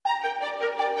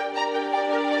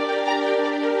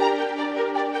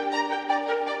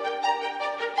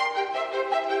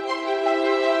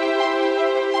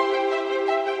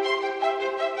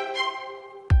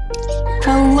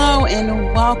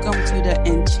and welcome to the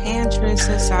Enchantress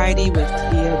Society with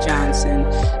Tia Johnson,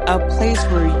 a place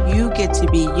where you get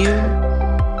to be you,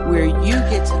 where you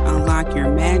get to unlock your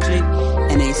magic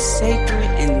in a sacred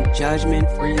and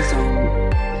judgment-free zone.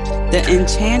 The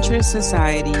Enchantress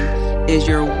Society is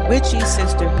your witchy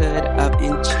sisterhood of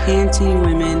enchanting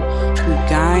women who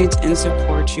guides and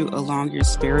supports you along your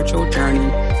spiritual journey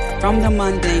from the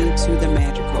mundane to the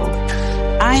magical.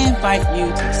 I invite you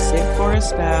to sit for a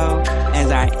spell as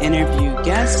I interview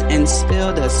guests and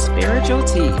spill the spiritual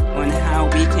tea on how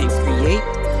we can create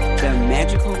the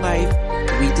magical life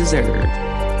we deserve.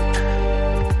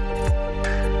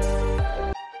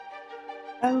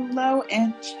 Hello,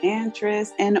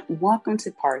 Enchantress, and welcome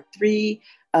to part 3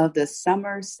 of the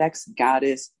Summer Sex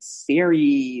Goddess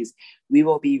series. We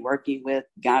will be working with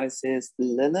goddesses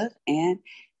Lilith and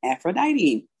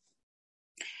Aphrodite.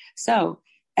 So,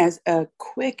 as a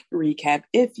quick recap,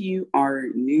 if you are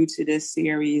new to this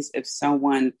series, if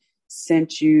someone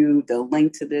sent you the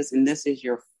link to this and this is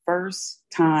your first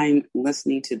time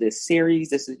listening to this series,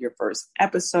 this is your first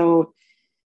episode,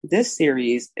 this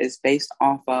series is based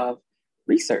off of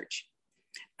research.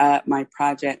 My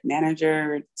project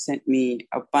manager sent me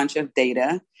a bunch of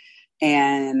data,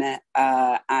 and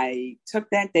I took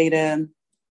that data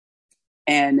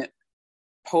and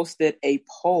posted a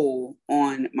poll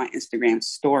on my Instagram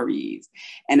stories,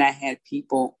 and I had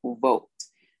people vote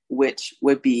which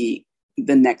would be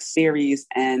the next series,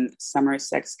 and Summer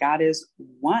Sex Goddess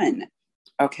won.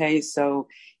 Okay, so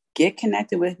get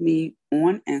connected with me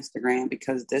on Instagram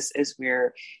because this is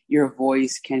where your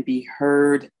voice can be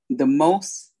heard the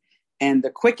most and the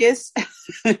quickest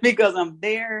because I'm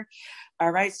there.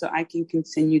 All right, so I can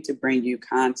continue to bring you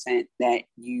content that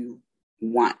you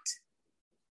want.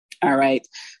 All right.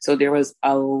 So there was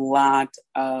a lot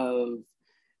of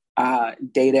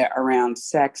data around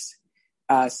sex,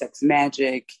 sex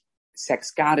magic, sex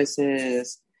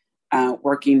goddesses,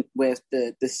 working with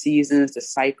the seasons, the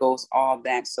cycles, all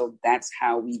that. So that's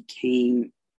how we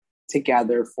came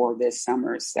together for this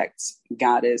Summer Sex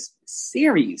Goddess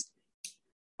series.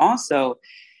 Also,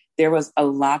 there was a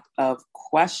lot of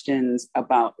questions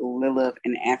about Lilith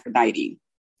and Aphrodite.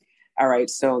 All right,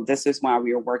 so this is why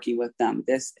we are working with them.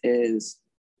 This is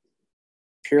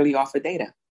purely off of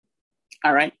data.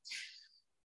 All right.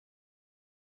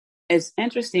 It's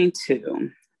interesting,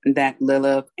 too, that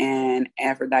Lilith and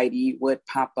Aphrodite would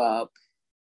pop up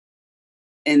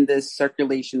in this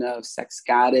circulation of sex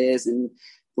goddess and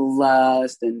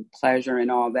lust and pleasure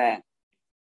and all that,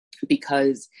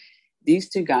 because these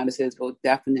two goddesses will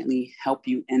definitely help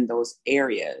you in those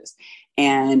areas.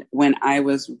 And when I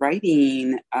was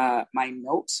writing my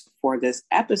notes for this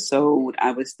episode,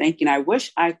 I was thinking, I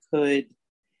wish I could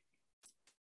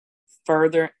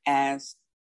further ask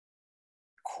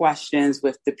questions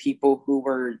with the people who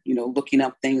were, looking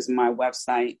up things on my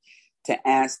website to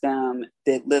ask them,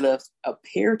 did Lilith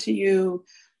appear to you?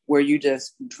 Were you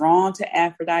just drawn to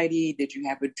Aphrodite? Did you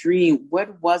have a dream?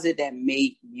 What was it that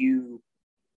made you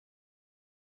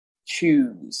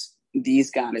choose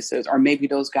these goddesses, or maybe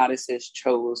those goddesses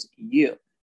chose you?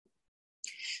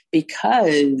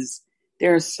 Because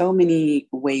there are so many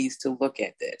ways to look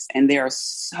at this, and there are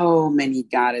so many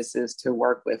goddesses to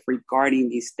work with regarding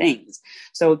these things.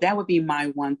 So that would be my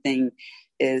one thing,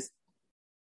 is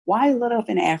why Lilith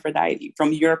and Aphrodite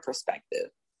from your perspective?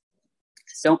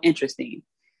 So interesting.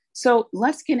 So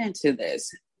let's get into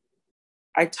this.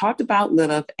 I talked about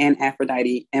Lilith and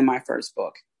Aphrodite in my first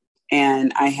book.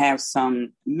 And I have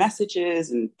some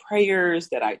messages and prayers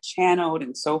that I channeled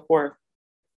and so forth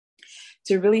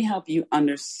to really help you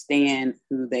understand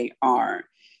who they are.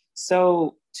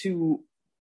 So to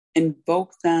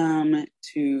invoke them,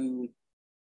 to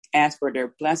ask for their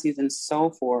blessings and so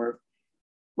forth,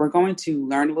 we're going to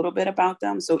learn a little bit about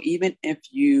them. So even if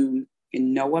you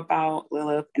know about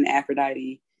Lilith and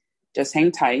Aphrodite, just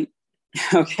hang tight.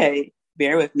 Okay,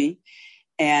 bear with me.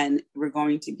 And we're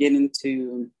going to get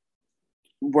into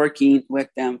working with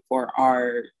them for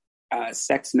our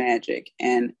sex magic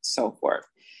and so forth.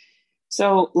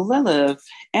 So Lilith,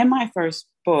 in my first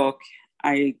book,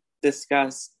 I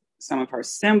discussed some of her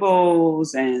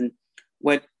symbols and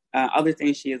what other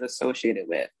things she is associated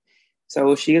with.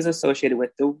 So she is associated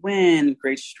with the wind,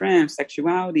 great strength,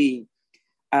 sexuality.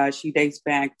 She dates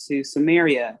back to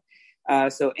Sumeria,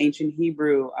 so ancient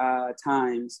Hebrew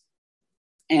times.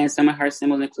 And some of her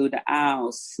symbols include the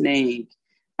owl, snake,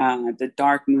 the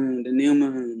dark moon, the new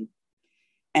moon.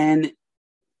 And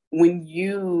when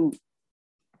you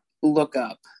look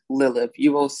up Lilith,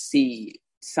 you will see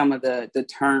some of the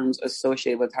terms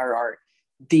associated with her are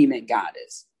demon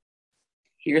goddess.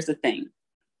 Here's the thing.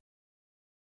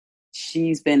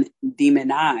 she's been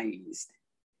demonized.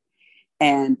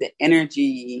 And the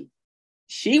energy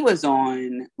she was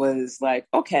on was like,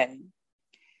 okay,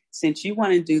 since you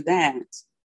want to do that,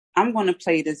 I'm going to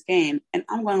play this game and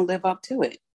I'm going to live up to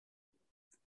it.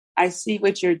 I see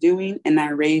what you're doing and I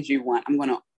raise you one. I'm going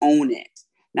to own it.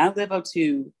 Not live up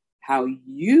to how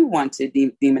you want to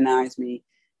demonize me.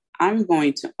 I'm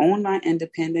going to own my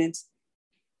independence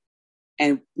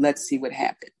and let's see what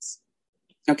happens.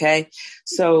 Okay.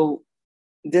 So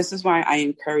this is why I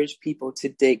encourage people to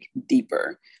dig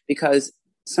deeper, because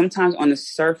sometimes on the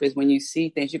surface, when you see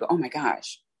things, you go, oh my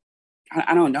gosh,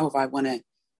 I don't know if I want to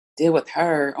deal with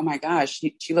her. Oh my gosh,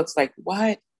 she looks like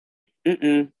what?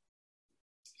 Mm-mm.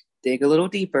 Dig a little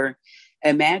deeper.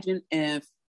 Imagine if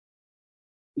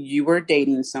you were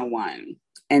dating someone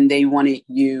and they wanted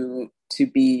you to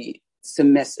be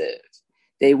submissive.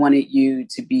 They wanted you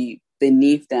to be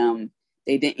beneath them.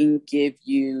 They didn't give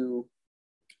you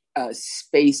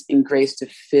space and grace to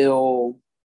feel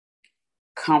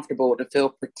comfortable, to feel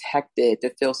protected, to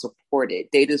feel supported.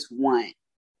 They just want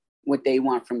what they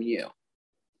want from you.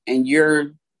 And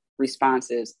your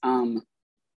response is,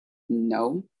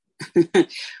 no,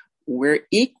 we're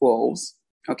equals.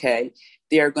 Okay.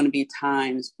 There are going to be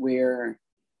times where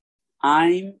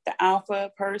I'm the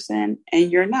alpha person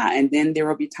and you're not. And then there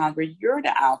will be times where you're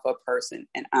the alpha person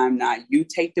and I'm not. You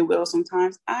take the wheel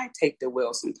sometimes. I take the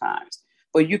wheel sometimes.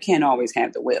 But you can't always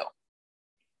have the will.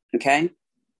 Okay?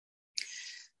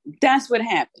 That's what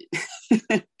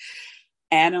happened.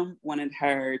 Adam wanted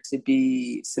her to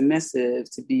be submissive,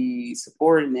 to be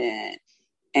subordinate,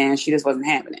 and she just wasn't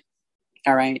having it.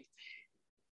 All right?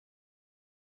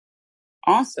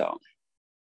 Also,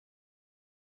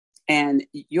 and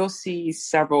you'll see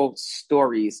several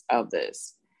stories of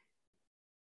this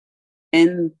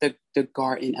in the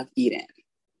Garden of Eden.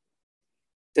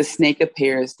 The snake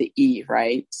appears to Eve,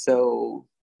 right? So,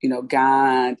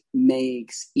 God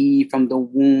makes Eve from the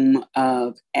womb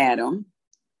of Adam,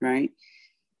 right?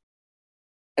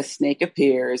 A snake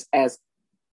appears as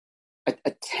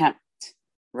a tempt,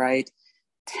 right?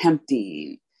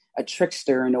 Tempting, a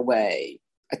trickster in a way,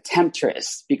 a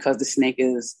temptress, because the snake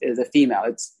is a female.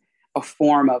 It's a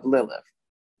form of Lilith.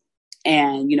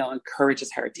 And,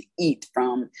 encourages her to eat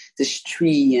from this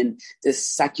tree and this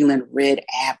succulent red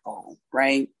apple,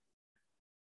 right?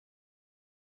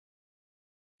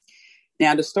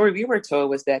 Now, the story we were told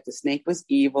was that the snake was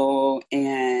evil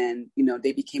and,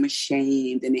 they became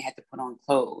ashamed and they had to put on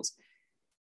clothes.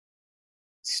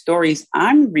 Stories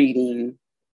I'm reading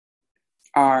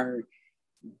are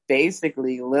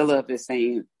basically Lilith is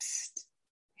saying,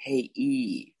 hey,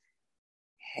 Eve,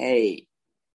 hey,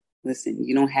 listen,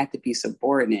 you don't have to be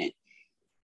subordinate.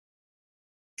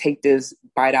 Take this,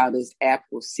 bite out this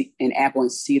apple,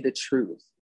 and see the truth.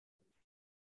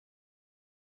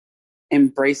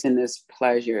 Embracing this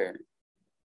pleasure.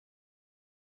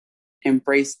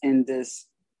 Embracing this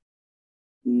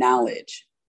knowledge.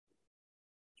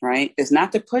 Right? It's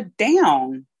not to put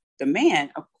down the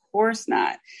man, of course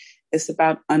not. It's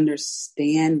about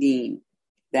understanding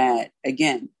that,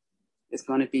 again, there's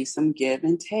going to be some give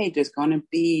and take. There's going to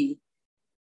be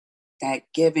that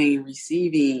giving,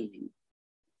 receiving.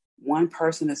 One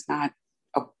person is not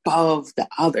above the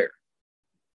other.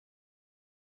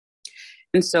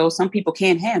 And so some people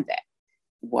can't have that.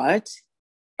 What?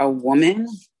 A woman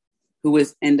who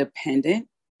is independent,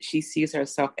 she sees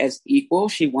herself as equal.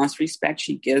 She wants respect.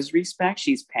 She gives respect.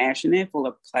 She's passionate, full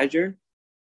of pleasure,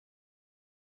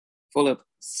 full of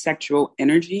sexual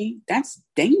energy. That's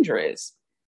dangerous.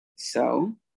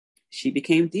 So she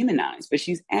became demonized, but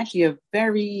she's actually a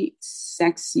very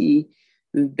sexy,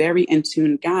 very in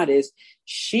tune goddess.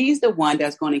 She's the one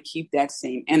that's going to keep that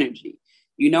same energy.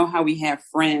 You know how we have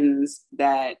friends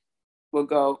that will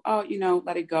go, oh,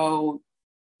 let it go.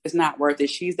 It's not worth it.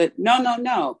 She's the,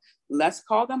 no. Let's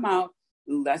call them out.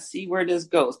 Let's see where this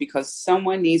goes, because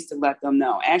someone needs to let them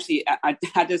know. Actually,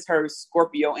 I just heard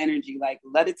Scorpio energy, like,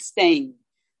 let it sting.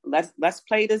 Let's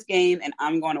play this game and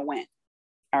I'm going to win.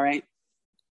 All right.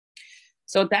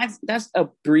 So that's a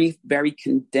brief, very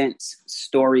condensed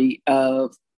story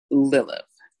of Lilith.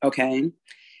 Okay.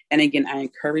 And again, I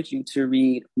encourage you to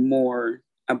read more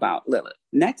about Lilith.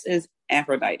 Next is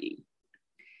Aphrodite.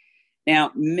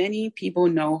 Now, many people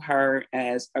know her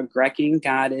as a Greek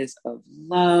goddess of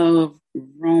love,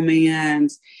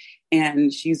 romance,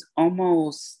 and she's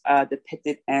almost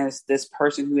depicted as this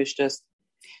person who is just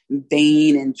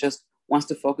vain and just wants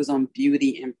to focus on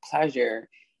beauty and pleasure.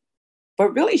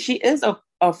 But really, she is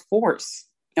a force,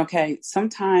 okay?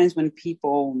 Sometimes when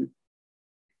people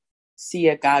see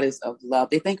a goddess of love,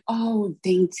 they think, oh,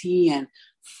 dainty and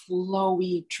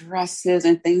flowy dresses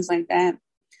and things like that.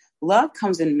 love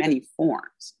comes in many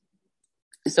forms.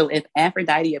 So if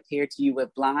Aphrodite appeared to you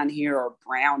with blonde hair or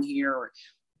brown hair or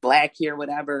black hair,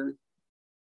 whatever,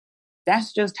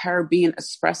 that's just her being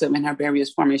expressive in her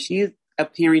various forms. If she's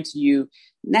appearing to you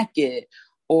naked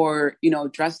or,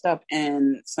 dressed up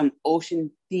in some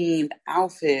ocean themed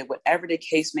outfit, whatever the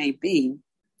case may be,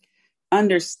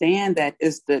 understand that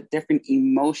it's the different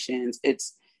emotions.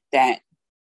 It's that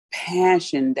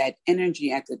passion, that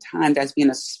energy at the time that's being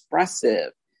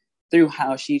expressive through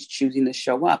how she's choosing to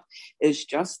show up. It's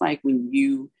just like when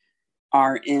you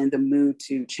are in the mood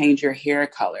to change your hair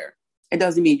color. It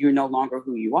doesn't mean you're no longer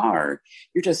who you are.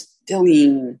 You're just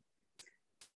feeling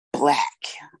black,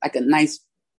 like a nice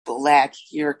black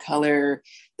hair color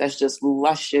that's just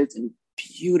luscious and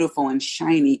beautiful and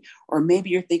shiny. Or maybe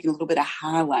you're thinking a little bit of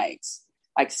highlights,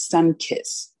 like sun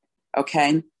kiss.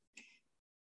 Okay.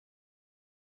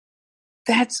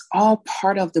 That's all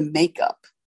part of the makeup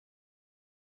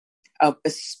of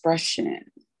expression,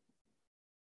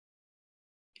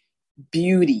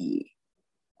 beauty.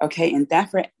 Okay. And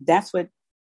that's what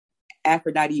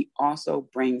Aphrodite also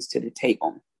brings to the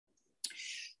table.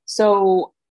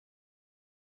 So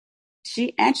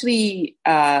she actually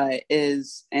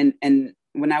is, and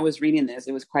when I was reading this,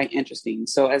 it was quite interesting.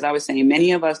 So as I was saying,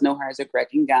 many of us know her as a Greek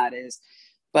goddess,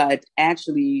 but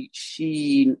actually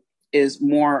she is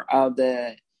more of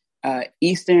the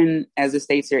Eastern, as it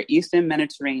states here, Eastern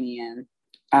Mediterranean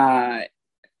that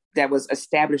was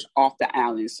established off the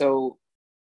island. So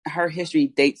her history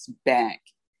dates back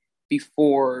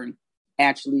before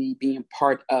actually being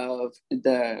part of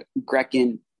the Greek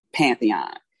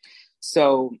pantheon.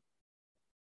 So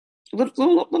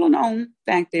little known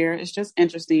fact there. It's just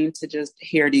interesting to just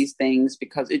hear these things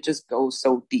because it just goes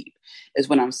so deep, is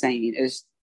what I'm saying.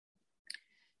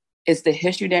 It's the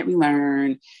history that we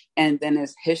learn, and then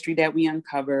it's history that we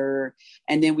uncover,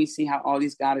 and then we see how all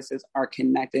these goddesses are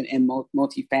connected and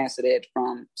multifaceted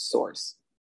from source.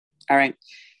 All right.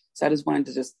 So I just wanted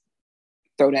to just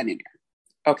throw that in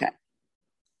there. Okay.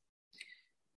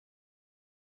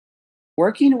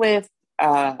 Working with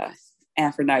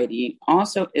Aphrodite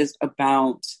also is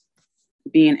about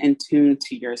being in tune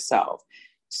to yourself.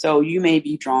 So you may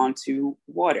be drawn to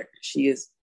water. She is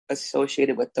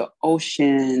associated with the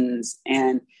oceans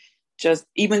and just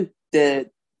even the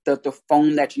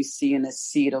foam that you see in the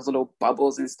sea, those little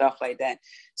bubbles and stuff like that.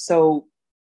 So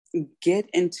get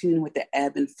in tune with the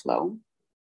ebb and flow,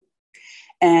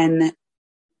 and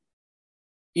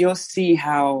you'll see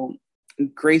how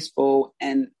graceful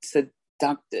and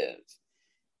seductive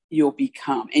you'll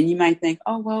become. And you might think,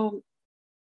 oh, well,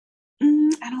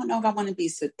 I don't know if I want to be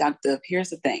seductive. Here's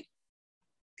the thing.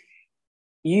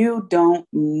 You don't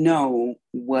know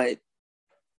what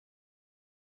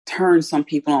turns some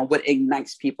people on, what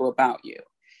ignites people about you.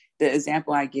 The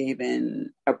example I gave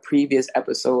in a previous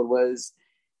episode was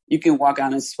you can walk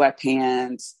out in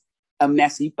sweatpants, a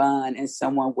messy bun, and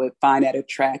someone would find that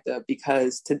attractive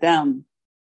because to them,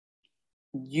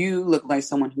 you look like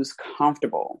someone who's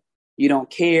comfortable. You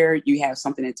don't care. You have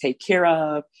something to take care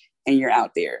of, and you're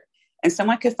out there. And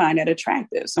someone could find that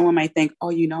attractive. Someone might think,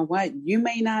 oh, you know what? You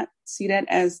may not see that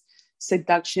as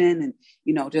seduction and,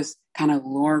 just kind of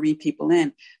luring people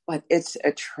in, but it's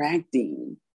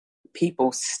attracting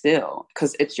people still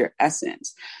because it's your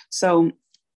essence. So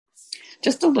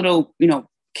just a little,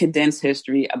 condensed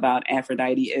history about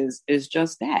Aphrodite is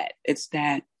just that. It's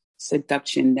that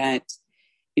seduction, that,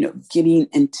 getting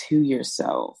into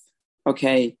yourself.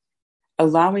 Okay.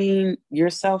 Allowing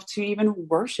yourself to even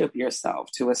worship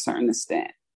yourself to a certain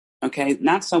extent. Okay.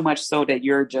 Not so much so that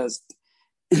you're just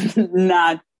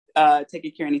not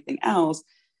taking care of anything else,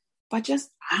 but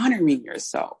just honoring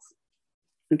yourself.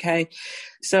 Okay.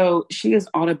 So she is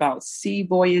all about sea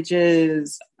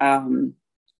voyages,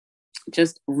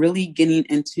 just really getting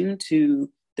in tune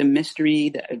to the mystery,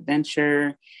 the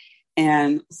adventure.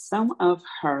 And some of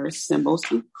her symbols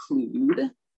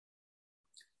include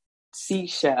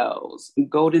seashells,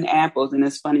 golden apples. And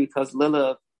it's funny because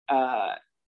Lilith,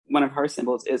 one of her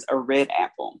symbols is a red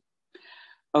apple.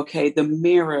 Okay, the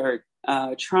mirror,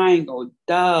 triangle,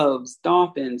 doves,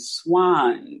 dolphins,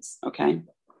 swans. Okay.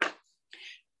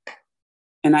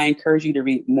 And I encourage you to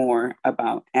read more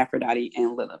about Aphrodite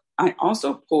and Lilith. I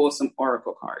also pulled some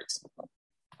oracle cards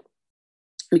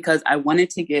because I wanted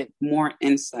to get more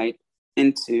insight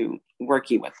into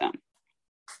working with them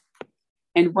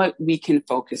and what we can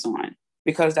focus on,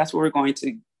 because that's what we're going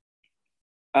to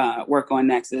work on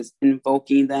next, is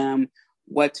invoking them,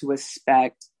 what to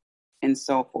expect, and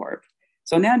so forth.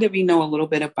 So now that we know a little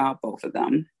bit about both of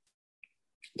them,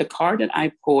 the card that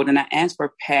I pulled, and I asked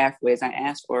for pathways, I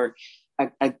asked for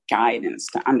a guidance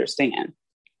to understand.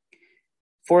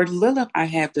 For Lilith, I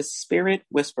have the spirit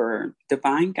whisperer,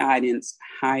 divine guidance,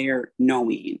 higher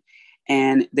knowing.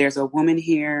 And there's a woman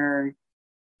here.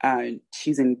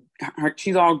 She's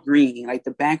all green, like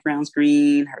the background's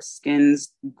green, her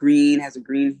skin's green, has a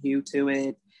green hue to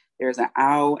it. There's an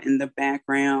owl in the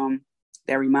background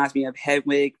that reminds me of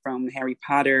Hedwig from Harry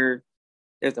Potter.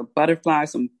 There's a butterfly,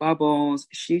 some bubbles.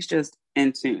 She's just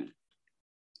in tune.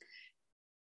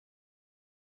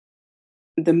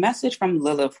 The message from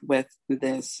Lilith with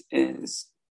this is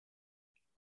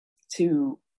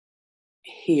to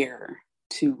hear,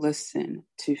 to listen,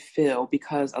 to feel,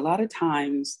 because a lot of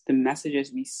times the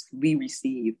messages we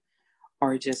receive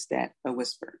are just that, a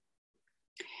whisper.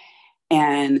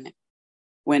 And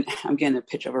when I'm getting a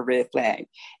picture of a red flag,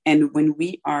 and when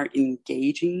we are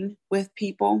engaging with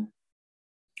people,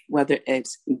 whether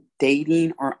it's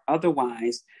dating or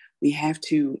otherwise, we have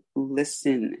to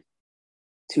listen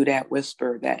to that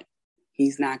whisper that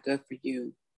he's not good for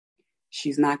you.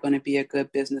 She's not going to be a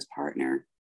good business partner.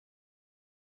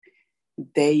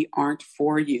 They aren't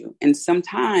for you. And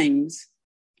sometimes,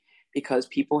 because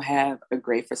people have a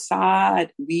great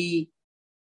facade, we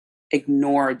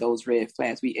ignore those red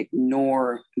flags. We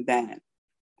ignore that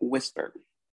whisper.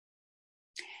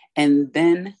 And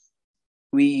then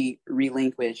we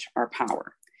relinquish our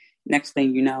power. Next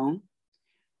thing you know,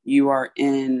 you are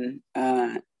in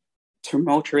a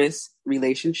tumultuous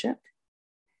relationship.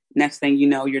 Next thing you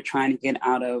know, you're trying to get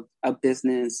out of a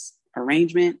business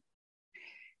arrangement.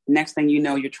 Next thing you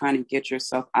know, you're trying to get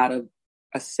yourself out of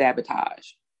a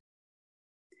sabotage.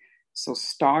 So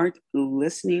start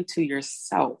listening to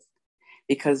yourself,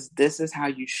 because this is how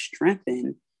you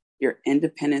strengthen your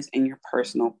independence and your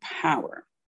personal power.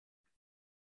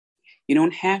 You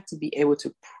don't have to be able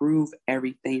to prove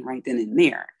everything right then and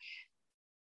there.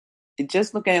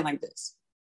 Just look at it like this.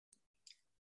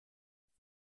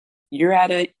 You're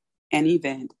at an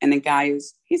event and the guy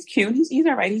he's cute, he's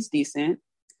all right, he's decent,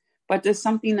 but there's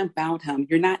something about him.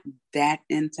 You're not that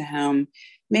into him.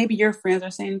 Maybe your friends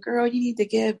are saying, girl, you need to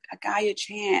give a guy a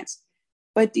chance.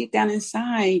 But deep down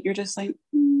inside, you're just like,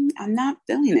 I'm not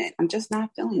feeling it. I'm just not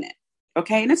feeling it.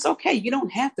 Okay. And it's okay. You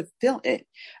don't have to feel it.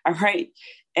 All right.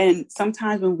 And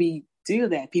sometimes when we do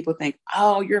that, people think,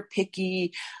 oh, you're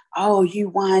picky. Oh, you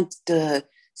want the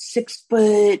 6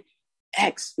 foot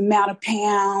X amount of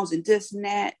pounds and this and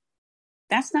that.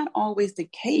 That's not always the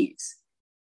case,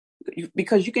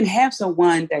 because you can have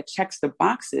someone that checks the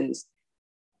boxes,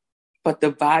 but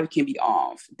the vibe can be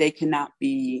off. They cannot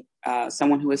be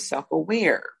someone who is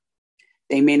self-aware.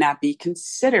 They may not be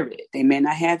considerate. They may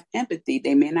not have empathy.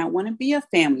 They may not want to be a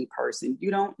family person. You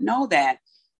don't know that,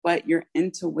 but your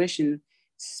intuition,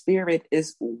 spirit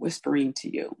is whispering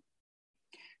to you.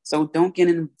 So don't get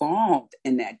involved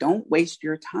in that. Don't waste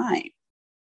your time.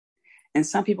 And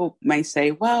some people may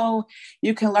say, well,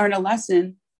 you can learn a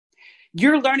lesson.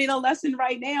 You're learning a lesson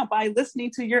right now by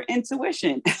listening to your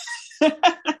intuition.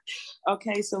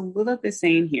 Okay, so Lilith is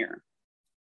saying here,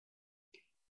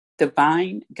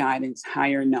 divine guidance,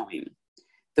 higher knowing.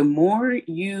 The more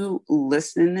you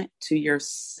listen to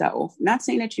yourself, not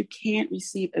saying that you can't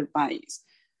receive advice,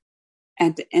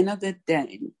 at the end of the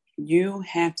day, you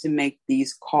have to make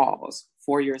these calls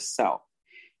for yourself.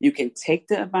 You can take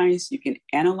the advice, you can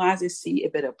analyze it, see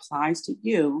if it applies to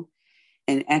you.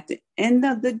 And at the end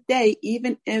of the day,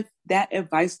 even if that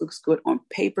advice looks good on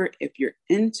paper, if your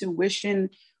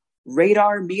intuition,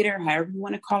 radar meter, however you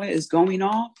want to call it, is going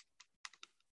off,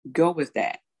 go with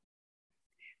that.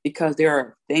 Because there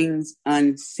are things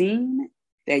unseen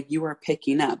that you are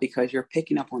picking up, because you're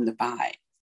picking up on the vibe.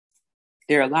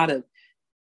 There are a lot of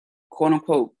quote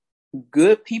unquote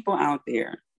good people out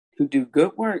there who do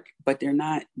good work, but they're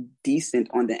not decent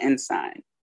on the inside.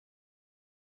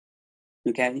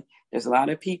 Okay. There's a lot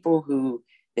of people who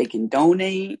they can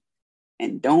donate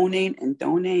and donate and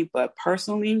donate, but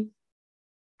personally,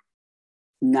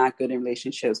 not good in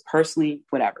relationships, personally,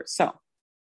 whatever. So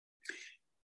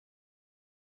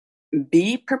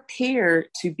be prepared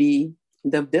to be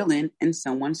the villain in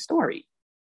someone's story.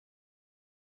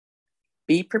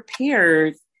 Be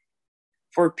prepared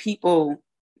for people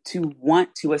to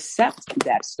want to accept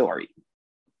that story.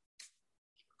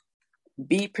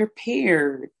 Be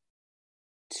prepared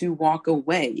to walk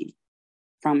away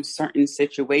from certain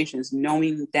situations,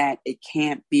 knowing that it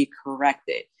can't be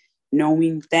corrected,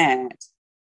 knowing that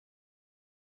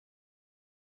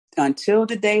until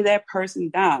the day that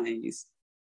person dies,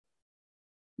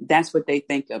 that's what they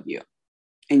think of you,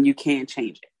 and you can't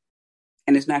change it.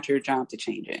 And it's not your job to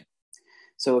change it.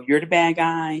 So if you're the bad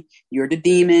guy, you're the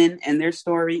demon in their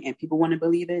story, and people want to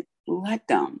believe it, let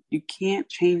them. You can't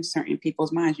change certain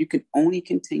people's minds. You can only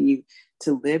continue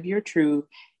to live your truth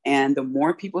And the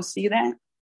more people see that,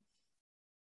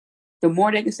 the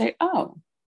more they can say, oh,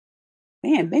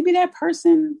 man, maybe that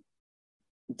person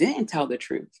didn't tell the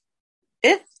truth.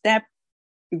 If that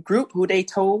group who they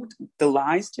told the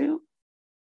lies to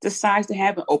decides to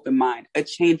have an open mind, a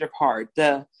change of heart,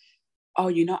 I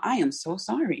am so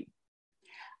sorry.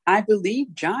 I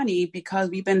believe Johnny because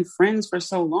we've been friends for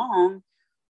so long.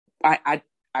 I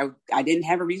didn't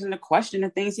have a reason to question the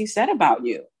things he said about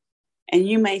you. And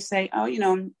you may say, oh,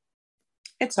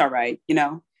 it's all right,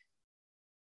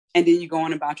 and then you go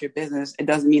on about your business. It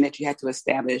doesn't mean that you have to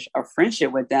establish a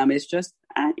friendship with them. It's just,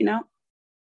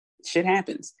 shit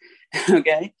happens.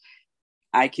 Okay.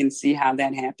 I can see how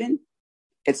that happened.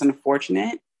 It's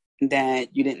unfortunate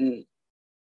that you didn't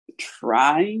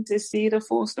try to see the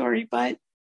full story, but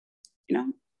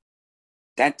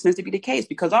that tends to be the case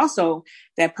because also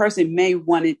that person may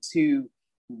wanted to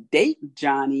date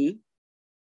Johnny.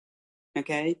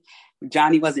 Okay.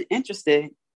 Johnny wasn't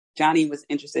interested. Johnny was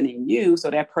interested in you. So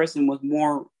that person was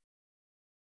more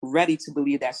ready to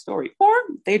believe that story, or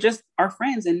they just are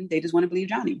friends and they just want to believe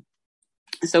Johnny.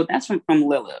 So that's from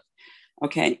Lilith.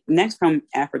 Okay. Next from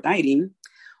Aphrodite.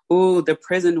 Ooh, the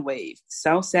prison wave,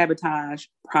 self-sabotage,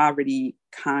 poverty,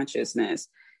 consciousness.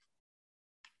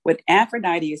 What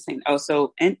Aphrodite is saying,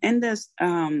 so in this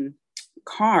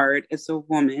card, it's a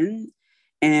woman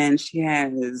and she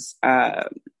has a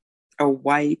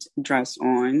white dress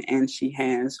on and she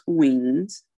has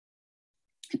wings.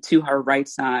 To her right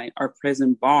side are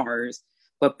prison bars,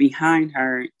 but behind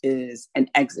her is an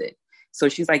exit. So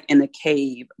she's like in a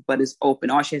cave, but it's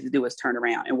open. All she has to do is turn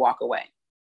around and walk away.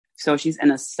 So she's in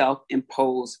a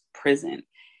self-imposed prison.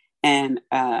 And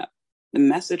the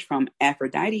message from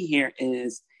Aphrodite here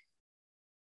is,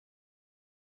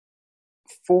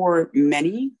 for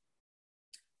many,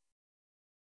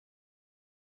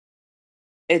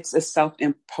 it's a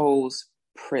self-imposed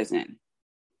prison.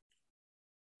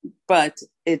 But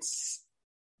it's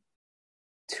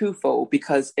twofold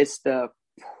because it's the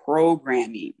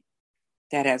programming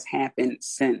that has happened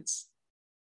since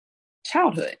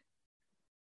childhood.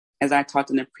 As I talked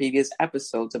in the previous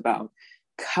episodes about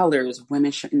colors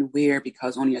women shouldn't wear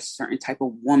because only a certain type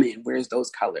of woman wears those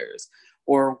colors,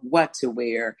 or what to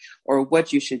wear, or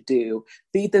what you should do.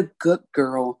 Be the good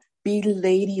girl, be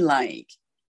ladylike.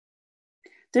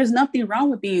 There's nothing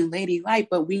wrong with being ladylike,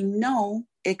 but we know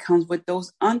it comes with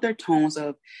those undertones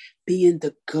of being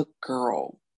the good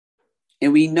girl.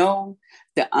 And we know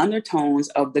the undertones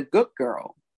of the good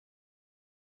girl.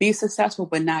 Be successful,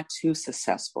 but not too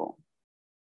successful.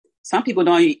 Some people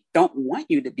don't want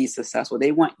you to be successful.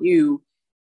 They want you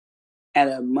at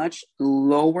a much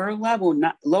lower level.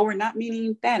 Not lower, not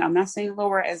meaning that. I'm not saying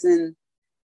lower as in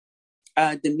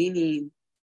demeaning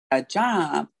a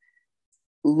job.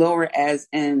 Lower as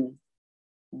in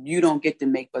you don't get to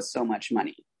make but so much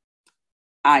money.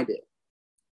 I do.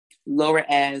 Lower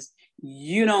as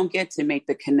you don't get to make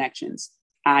the connections.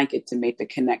 I get to make the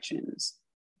connections.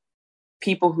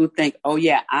 People who think, oh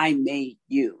yeah, I made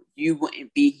you. You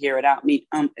wouldn't be here without me.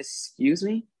 Excuse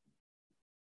me?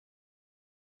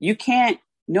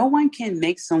 No one can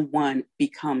make someone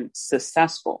become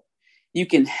successful. You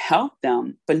can help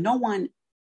them, but no one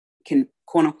can,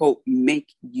 quote unquote,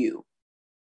 make you.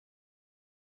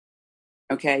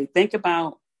 Okay, think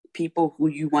about people who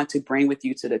you want to bring with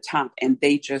you to the top and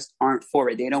they just aren't for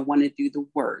it. They don't want to do the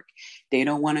work. They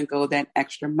don't want to go that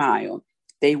extra mile.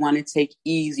 They want to take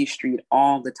easy street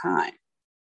all the time.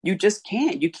 You just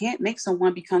can't. You can't make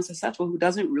someone become successful who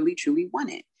doesn't really truly want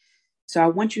it. So I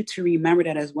want you to remember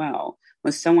that as well.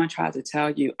 When someone tries to tell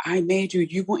you, I made you,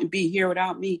 you wouldn't be here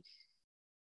without me.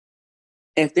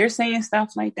 If they're saying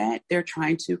stuff like that, they're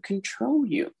trying to control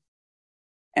you.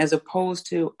 As opposed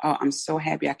to, oh, I'm so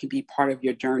happy I can be part of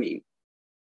your journey.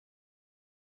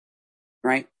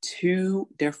 Right? Two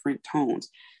different tones.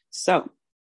 So,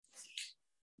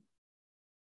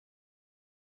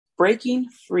 breaking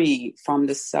free from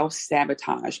the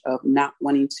self-sabotage of not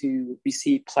wanting to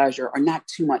receive pleasure or not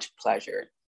too much pleasure.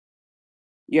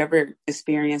 You ever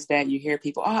experience that? You hear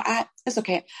people, it's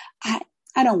okay. I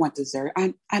don't want dessert.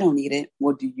 I don't need it.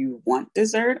 Well, do you want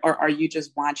dessert? Or are you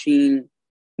just watching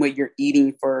what you're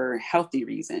eating for healthy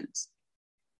reasons?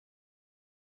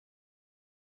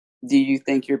 Do you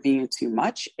think you're being too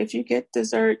much if you get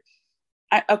dessert?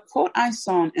 A quote I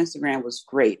saw on Instagram was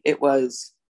great. It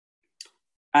was,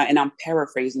 and I'm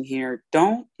paraphrasing here,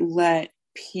 don't let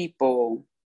people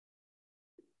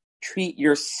treat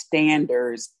your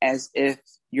standards as if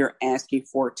you're asking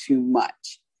for too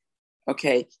much.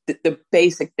 Okay, the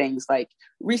basic things like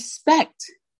respect,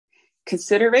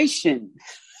 consideration,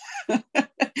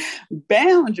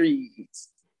 boundaries,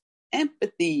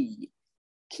 empathy,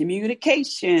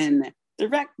 communication,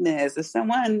 directness. Is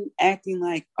someone acting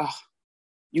like, oh,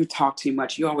 you talk too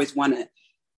much. You always want to,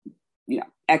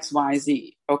 X, Y,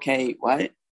 Z. Okay,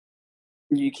 what?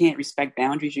 You can't respect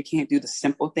boundaries. You can't do the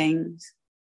simple things.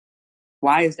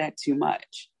 Why is that too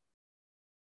much?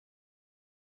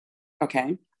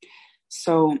 Okay.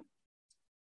 So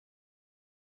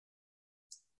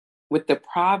with the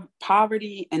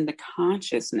poverty and the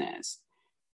consciousness,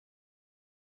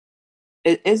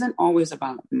 it isn't always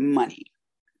about money.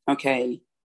 Okay.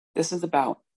 This is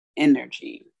about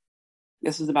energy.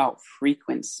 This is about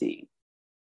frequency.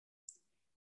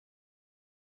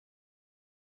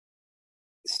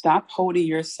 Stop holding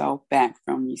yourself back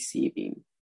from receiving.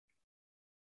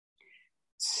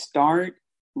 Start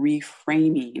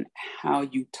reframing how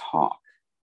you talk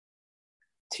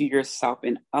to yourself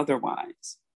and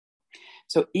otherwise.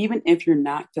 So even if you're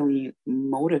not feeling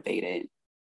motivated,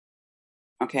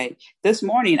 okay, this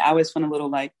morning I was feeling a little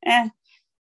like, At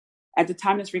the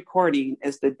time of this recording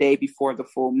is the day before the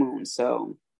full moon.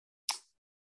 So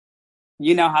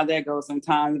you know how that goes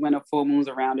sometimes when a full moon's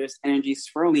around, there's energy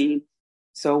swirling.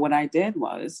 So what I did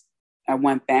was I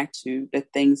went back to the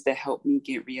things that helped me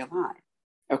get realigned.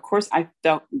 Of course, I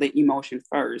felt the emotion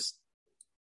first.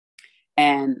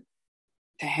 And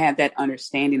to have that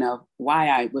understanding of why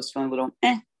I was feeling a little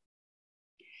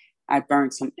I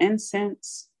burned some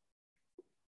incense,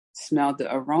 smelled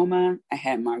the aroma. I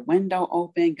had my window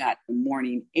open, got the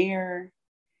morning air,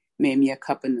 made me a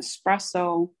cup of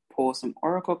Nespresso, pulled some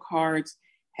oracle cards,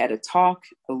 had a talk,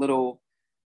 a little,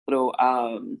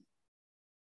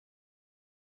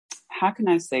 how can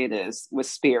I say this with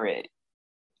spirit?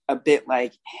 A bit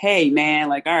like, hey man,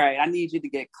 like, all right, I need you to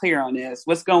get clear on this.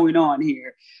 What's going on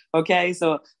here? Okay.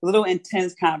 So a little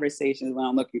intense conversation is what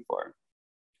I'm looking for.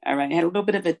 All right. I had a little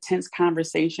bit of a tense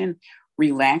conversation,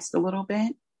 relaxed a little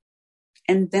bit.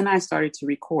 And then I started to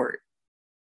record.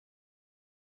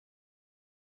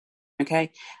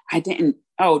 Okay.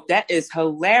 That is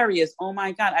hilarious. Oh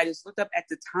my God. I just looked up at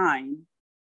the time.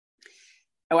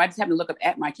 I just happened to look up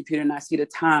at my computer and I see the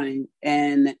time,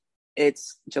 and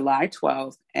it's July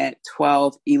 12th at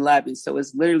 12:11. So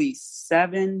it's literally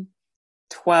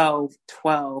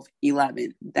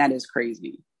 7/12/12/11. That is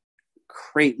crazy.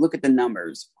 Great. Look at the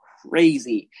numbers.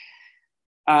 Crazy.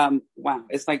 Wow.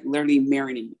 It's like literally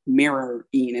mirroring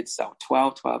itself.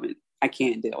 12/12. And I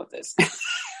can't deal with this.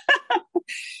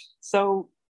 So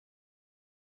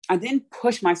I didn't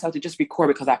push myself to just record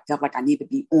because I felt like I need to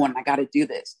be on. I got to do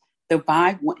this. The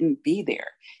vibe wouldn't be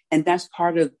there. And that's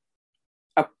part of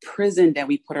a prison that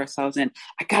we put ourselves in.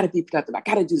 I got to be productive. I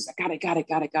got to do this. I got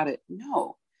it.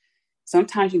 No.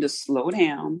 Sometimes you just slow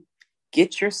down,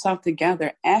 get yourself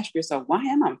together, ask yourself, why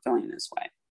am I feeling this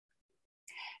way?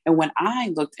 And when I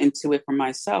looked into it for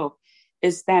myself,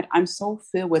 is that I'm so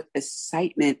filled with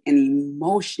excitement and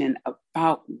emotion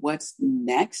about what's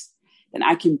next that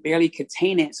I can barely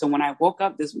contain it. So when I woke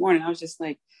up this morning, I was just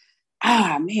like,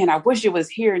 man, I wish it was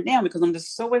here now because I'm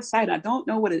just so excited. I don't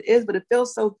know what it is, but it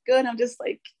feels so good. I'm just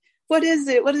like, what is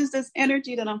it? What is this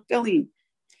energy that I'm feeling?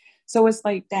 So it's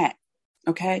like that.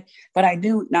 Okay. But I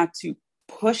knew not to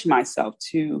push myself,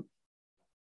 to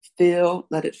feel,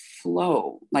 let it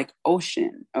flow like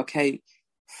ocean. Okay.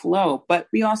 Flow. But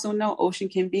we also know ocean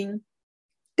can be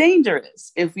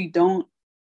dangerous if we don't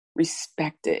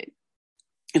respect it,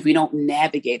 if we don't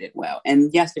navigate it well.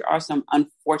 And yes, there are some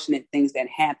unfortunate things that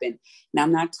happen. Now,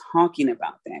 I'm not talking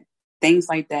about that. Things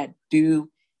like that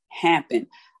do happen.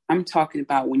 I'm talking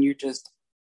about when you're just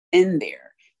in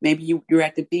there. Maybe you're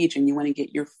at the beach and you want to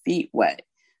get your feet wet.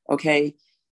 Okay.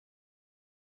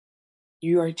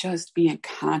 You are just being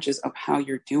conscious of how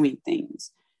you're doing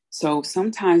things. So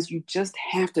sometimes you just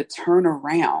have to turn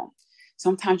around.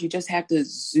 Sometimes you just have to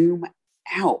zoom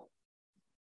out.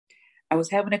 I was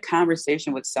having a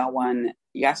conversation with someone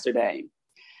yesterday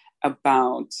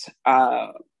about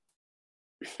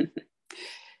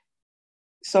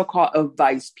so-called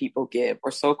advice people give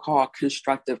or so-called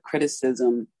constructive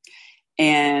criticism.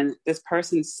 And this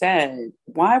person said,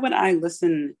 why would I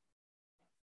listen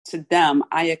to them?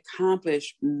 I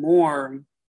accomplish more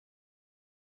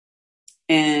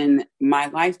in my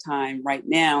lifetime right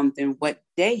now than what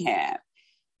they have.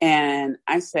 And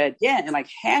I said, yeah, in like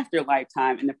half their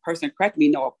lifetime. And the person corrected me,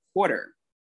 no, a quarter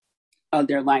of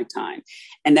their lifetime.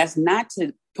 And that's not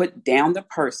to put down the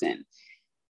person.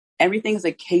 Everything is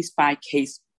a case by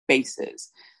case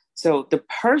basis. So the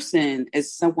person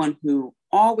is someone who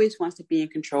always wants to be in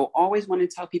control, always want to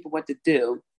tell people what to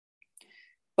do,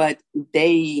 but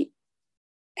they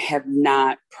have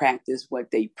not practiced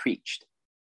what they preached.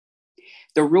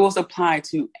 The rules apply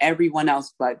to everyone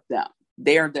else but them.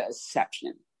 They're the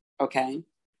exception. Okay.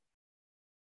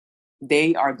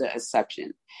 They are the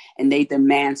exception, and they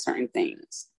demand certain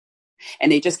things,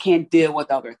 and they just can't deal with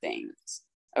other things.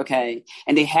 Okay.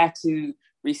 And they have to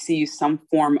receive some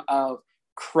form of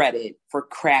credit for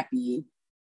crappy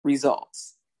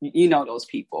results. You know, those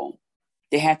people,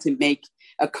 they have to make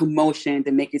a commotion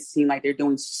to make it seem like they're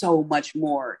doing so much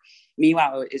more.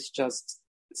 Meanwhile, it's just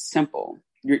simple.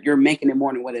 You're making it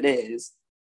more than what it is.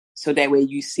 So that way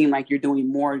you seem like you're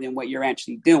doing more than what you're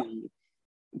actually doing.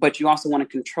 But you also want to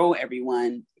control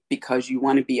everyone because you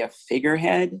want to be a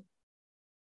figurehead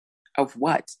of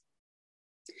what?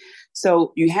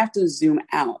 So you have to zoom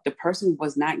out. The person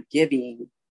was not giving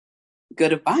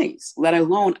good advice, let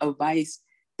alone advice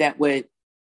that would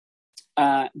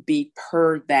be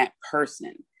per that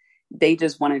person. They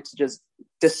just wanted to just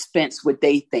dispense what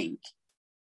they think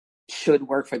should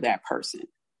work for that person,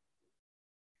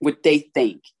 what they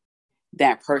think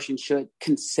that person should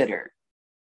consider.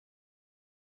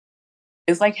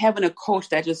 It's like having a coach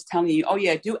that just telling you, oh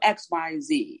yeah, do X, Y,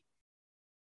 Z.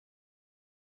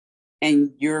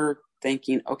 And you're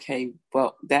thinking, okay,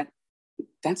 well,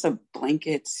 that's a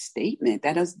blanket statement.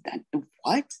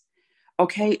 What?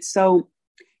 Okay, so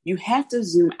you have to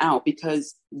zoom out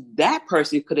because that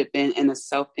person could have been in a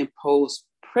self-imposed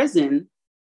prison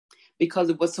because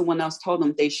of what someone else told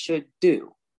them they should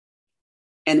do.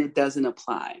 And it doesn't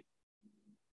apply.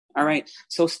 All right.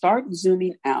 So start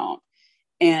zooming out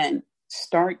and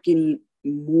start getting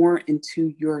more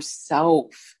into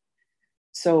yourself.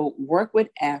 So work with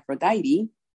Aphrodite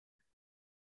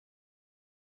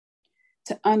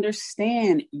to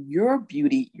understand your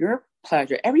beauty, your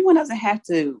pleasure. Everyone doesn't have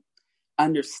to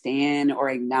understand or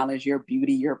acknowledge your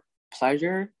beauty, your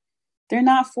pleasure. They're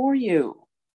not for you.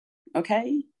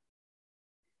 Okay?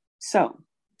 So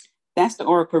that's the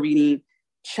oracle reading.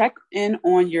 Check in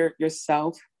on your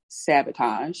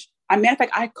self-sabotage. Matter of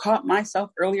fact, I caught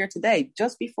myself earlier today,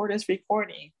 just before this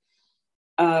recording,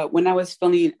 when I was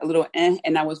feeling a little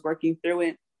and I was working through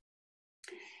it.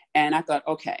 And I thought,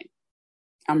 okay,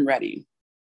 I'm ready.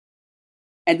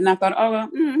 And then I thought,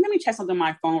 let me check something on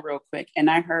my phone real quick. And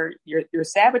I heard you're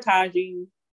sabotaging,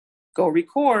 go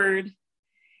record.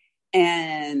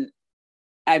 And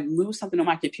I moved something on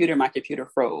my computer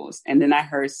froze. And then I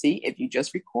heard, see, if you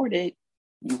just recorded,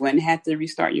 you wouldn't have to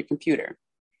restart your computer.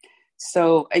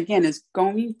 So again, it's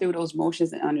going through those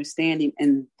motions and understanding.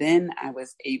 And then I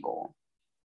was able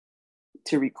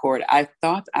to record. I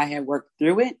thought I had worked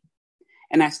through it.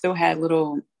 And I still had a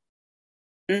little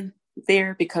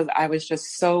there because I was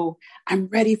just I'm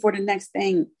ready for the next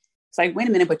thing. It's like, wait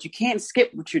a minute, but you can't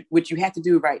skip what you have to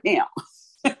do right now.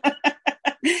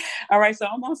 All right. So I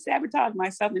almost sabotaged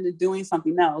myself into doing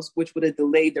something else, which would have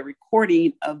delayed the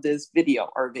recording of this video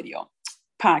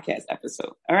podcast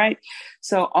episode. All right.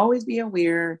 So always be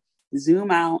aware,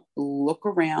 zoom out, look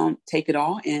around, take it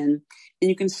all in. And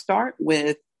you can start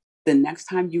with the next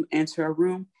time you enter a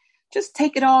room, just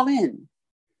take it all in.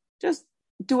 Just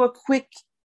do a quick,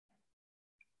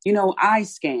 eye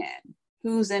scan.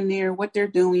 Who's in there, what they're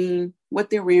doing, what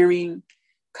they're wearing,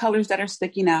 colors that are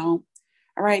sticking out.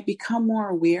 All right. Become more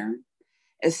aware,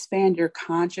 expand your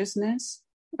consciousness.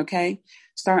 Okay.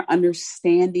 Start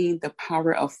understanding the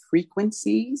power of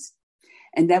frequencies,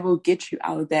 and that will get you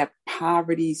out of that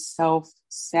poverty,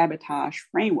 self-sabotage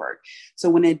framework. So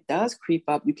when it does creep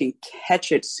up, you can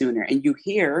catch it sooner, and you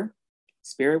hear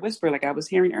spirit whisper, like I was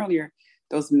hearing earlier,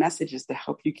 those messages to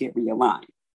help you get realigned.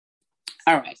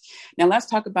 All right. Now let's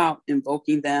talk about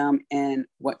invoking them and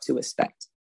what to expect.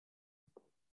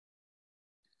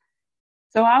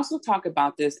 So I also talk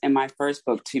about this in my first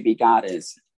book, To Be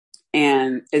Goddess,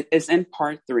 and it's in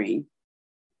part 3.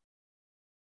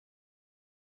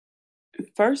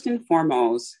 First and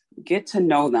foremost, get to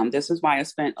know them. This is why I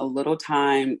spent a little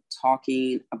time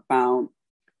talking about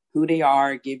who they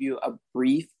are, give you a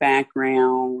brief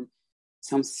background,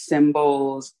 some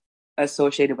symbols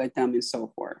associated with them, and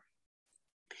so forth.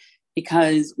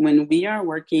 Because when we are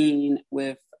working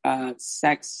with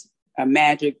sex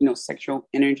magic, sexual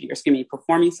energy,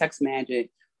 performing sex magic,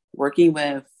 working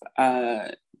with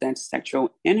that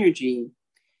sexual energy,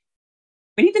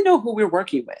 we need to know who we're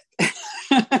working with.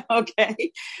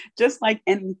 Okay? Just like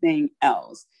anything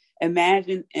else.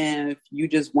 Imagine if you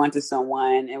just went to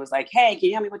someone and was like, hey, can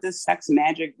you help me with this sex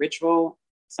magic ritual?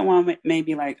 Someone may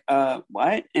be like,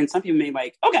 what? And some people may be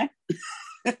like, okay.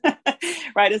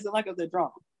 Right? It's the luck of the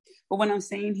draw. But what I'm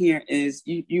saying here is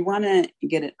you want to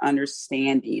get an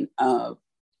understanding of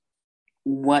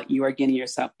what you are getting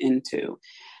yourself into.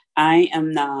 I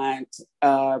am not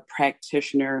a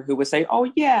practitioner who would say, oh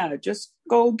yeah, just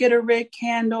go get a red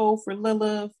candle for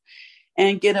Lilith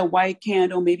and get a white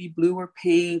candle, maybe blue or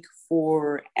pink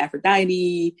for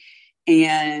Aphrodite,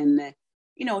 and,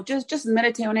 just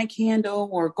meditate on that candle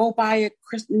or go buy a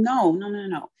crystal.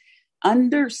 No.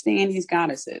 Understand these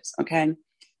goddesses. Okay.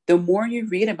 The more you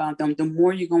read about them, the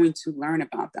more you're going to learn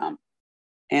about them.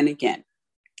 And again,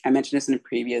 I mentioned this in the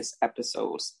previous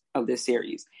episodes of this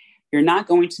series. You're not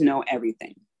going to know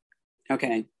everything.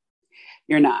 Okay.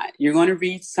 You're not. You're going to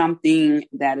read something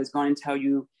that is going to tell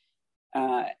you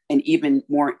an even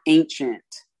more ancient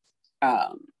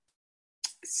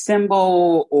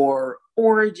symbol or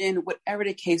origin, whatever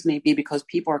the case may be, because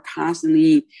people are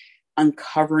constantly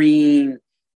uncovering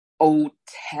old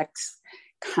texts,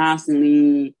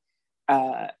 constantly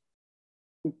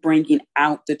bringing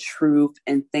out the truth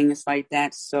and things like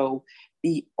that. So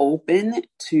be open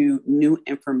to new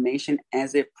information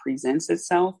as it presents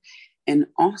itself, and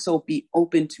also be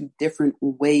open to different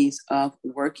ways of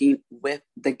working with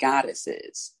the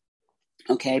goddesses.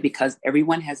 Okay, because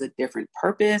everyone has a different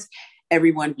purpose.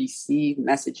 Everyone receives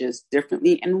messages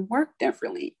differently and work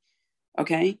differently.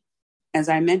 Okay, as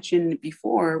I mentioned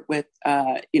before with,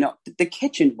 the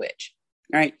kitchen witch,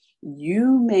 right?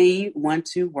 You may want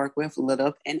to work with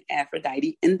Lilith and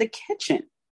Aphrodite in the kitchen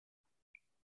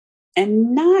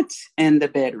and not in the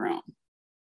bedroom.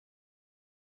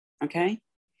 Okay,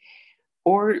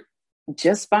 or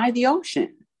just by the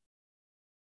ocean,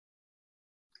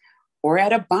 or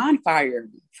at a bonfire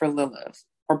for Lilith,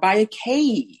 or by a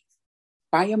cave,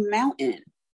 by a mountain.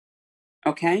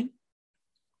 Okay?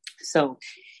 So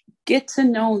get to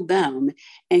know them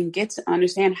and get to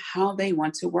understand how they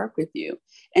want to work with you.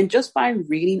 And just by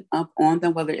reading up on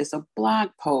them, whether it's a blog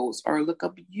post or look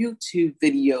up YouTube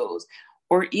videos,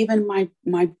 or even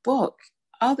my book,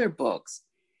 other books,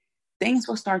 things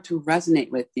will start to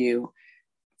resonate with you.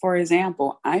 For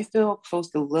example, I feel close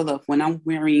to Lilith when I'm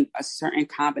wearing a certain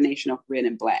combination of red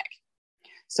and black.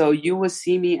 So you will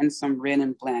see me in some red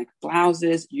and black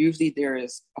blouses. Usually there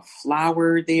is a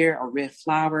flower there, a red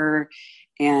flower,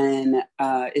 and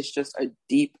it's just a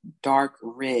deep, dark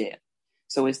red.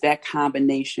 So it's that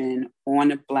combination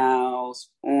on a blouse,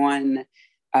 on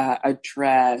a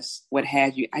dress, what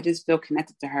have you. I just feel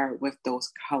connected to her with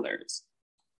those colors.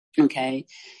 Okay.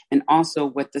 And also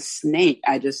with the snake,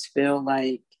 I just feel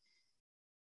like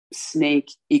snake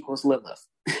equals Lilith.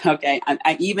 Okay.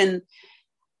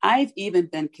 I've even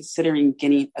been considering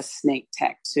getting a snake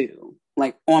tattoo,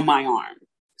 like on my arm.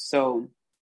 So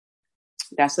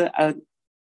that's a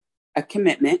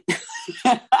commitment.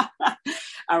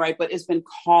 All right. But it's been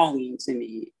calling to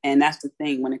me. And that's the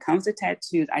thing. When it comes to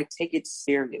tattoos, I take it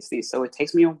seriously. So it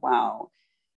takes me a while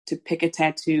to pick a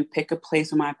tattoo, pick a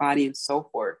place on my body, and so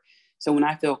forth. So when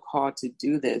I feel called to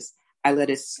do this, I let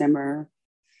it simmer,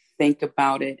 think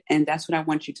about it. And that's what I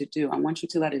want you to do. I want you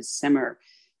to let it simmer,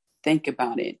 think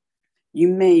about it. You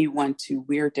may want to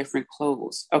wear different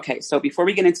clothes. Okay, so before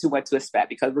we get into what to expect,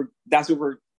 because that's what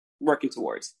we're working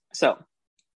towards. So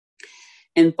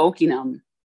invoking them,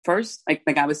 first,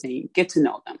 like I was saying, get to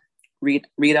know them,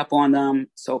 read up on them,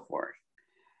 so forth.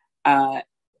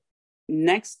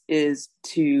 Next is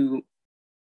to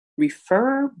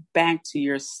refer back to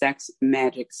your sex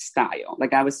magic style.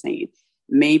 Like I was saying,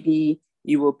 maybe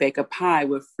you will bake a pie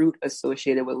with fruit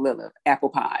associated with Lilith, apple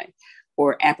pie,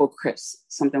 or apple crisp,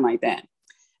 something like that.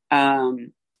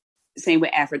 Same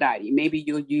with Aphrodite. Maybe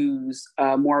you'll use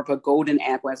more of a golden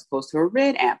apple as opposed to a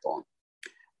red apple.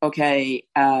 Okay.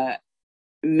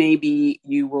 Maybe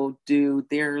you will do,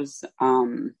 there's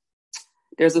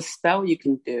a spell you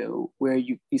can do where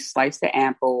you slice the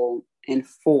apple in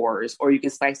fours, or you can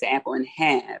slice the apple in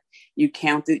half. You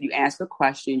count it, you ask a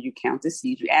question, you count the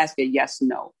seeds, you ask a yes,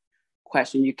 no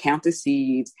question, you count the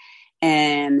seeds,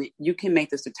 and you can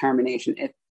make this determination.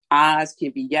 If odds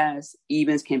can be yes,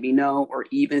 evens can be no, or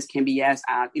evens can be yes,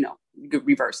 you could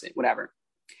reverse it, whatever.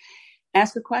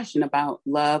 Ask a question about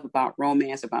love, about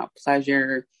romance, about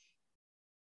pleasure,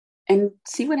 and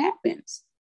see what happens.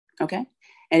 Okay.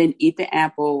 And then eat the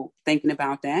apple thinking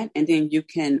about that. And then you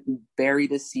can bury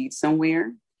the seeds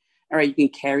somewhere. All right. You can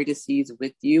carry the seeds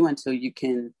with you until you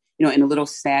can, in a little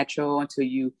satchel, until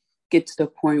you get to the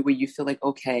point where you feel like,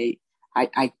 okay,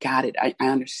 I got it. I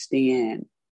understand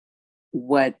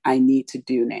what I need to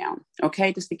do now.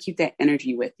 Okay. Just to keep that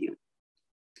energy with you.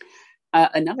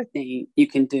 Another thing you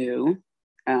can do,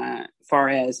 far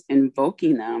as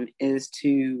invoking them, is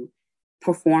to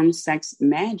perform sex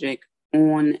magic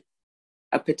on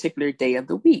a particular day of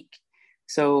the week.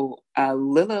 So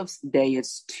Lilith's day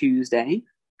is Tuesday,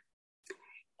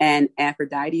 and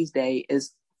Aphrodite's day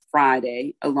is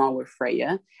Friday, along with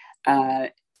Freya.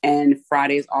 And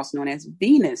Friday is also known as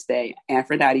Venus Day.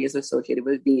 Aphrodite is associated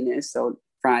with Venus, so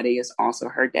Friday is also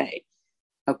her day.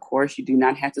 Of course, you do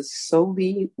not have to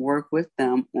solely work with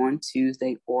them on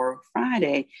Tuesday or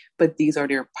Friday, but these are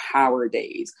their power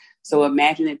days. So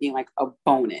imagine it being like a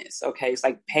bonus. Okay. It's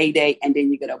like payday and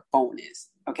then you get a bonus.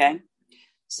 Okay.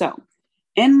 So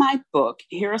in my book,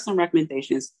 here are some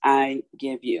recommendations I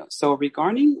give you. So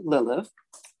regarding Lilith,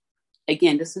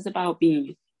 again, this is about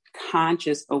being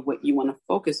conscious of what you want to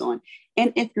focus on.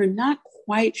 And if you're not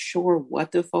quite sure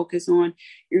what to focus on,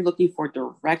 you're looking for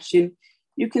direction,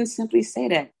 you can simply say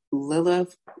that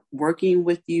Lilith working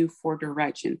with you for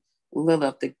direction.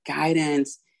 Lilith, the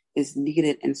guidance is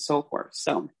needed and so forth.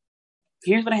 So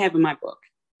here's what I have in my book.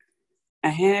 I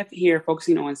have here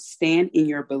focusing on stand in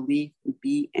your belief,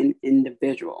 be an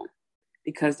individual,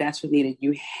 because that's what's needed.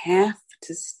 You have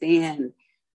to stand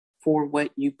for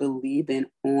what you believe in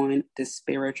on the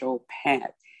spiritual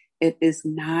path. It is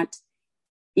not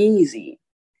easy,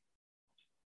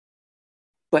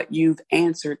 but you've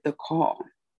answered the call.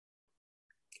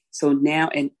 So now,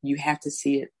 and you have to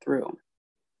see it through.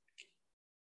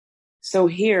 So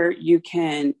here you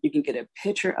can get a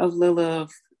picture of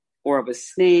Lilith or of a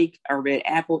snake, a red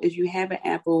apple. If you have an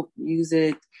apple, use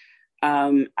it.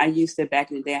 I used to,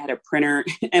 back in the day, I had a printer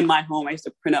in my home. I used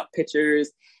to print up pictures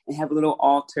and have a little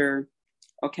altar.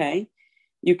 Okay.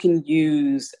 You can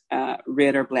use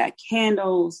red or black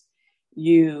candles.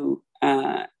 You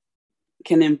can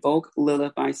invoke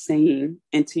Lilith by saying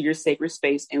into your sacred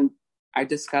space. And I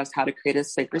discussed how to create a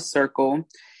sacred circle.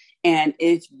 And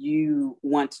if you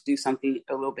want to do something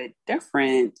a little bit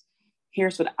different,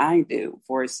 here's what I do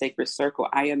for a sacred circle.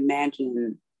 I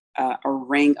imagine a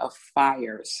ring of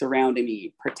fire surrounding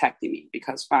me, protecting me,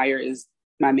 because fire is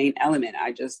my main element.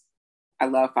 I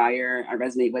love fire. I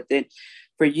resonate with it.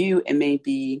 For you, it may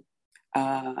be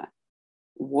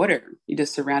water. You're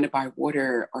just surrounded by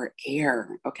water or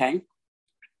air. Okay.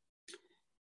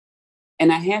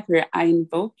 And I have here, I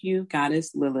invoke you,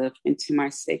 Goddess Lilith, into my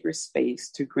sacred space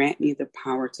to grant me the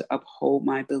power to uphold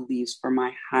my beliefs for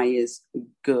my highest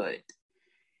good.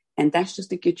 And that's just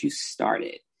to get you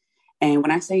started. And when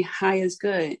I say highest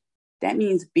good, that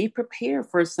means be prepared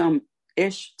for some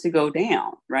ish to go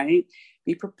down, right?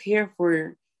 Be prepared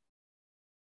for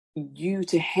you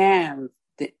to have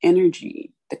the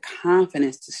energy, the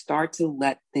confidence to start to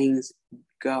let things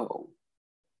go.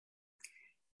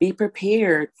 Be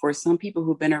prepared for some people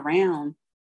who've been around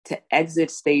to exit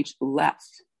stage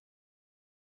left.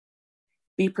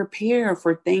 Be prepared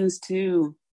for things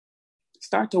to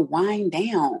start to wind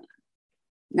down,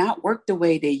 not work the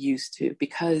way they used to,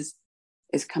 because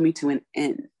it's coming to an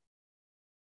end.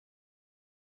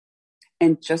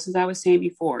 And just as I was saying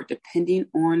before, depending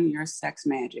on your sex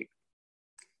magic,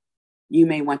 you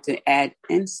may want to add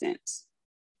incense,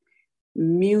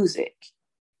 music,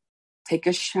 take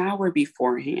a shower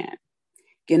beforehand,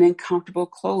 get in comfortable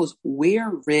clothes,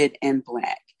 wear red and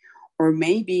black, or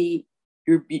maybe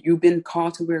you've been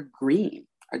called to wear green,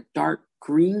 a dark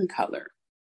green color.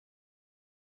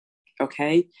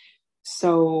 Okay,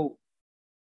 so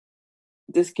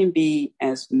this can be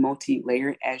as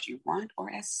multi-layered as you want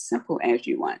or as simple as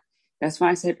you want. That's why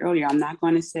I said earlier, I'm not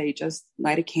going to say just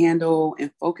light a candle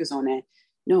and focus on that.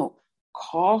 No,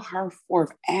 call her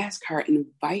forth, ask her,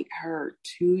 invite her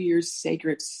to your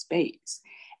sacred space.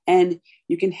 And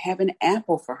you can have an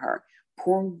apple for her.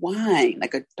 Pour wine,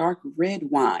 like a dark red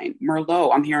wine,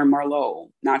 Merlot. I'm hearing Merlot,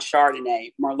 not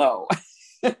Chardonnay, Merlot.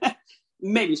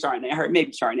 Maybe Chardonnay, I heard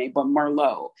maybe Chardonnay, but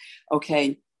Merlot.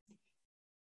 Okay.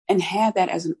 And have that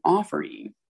as an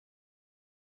offering.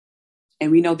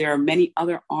 And we know there are many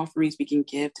other offerings we can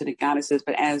give to the goddesses,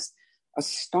 but as a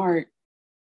start,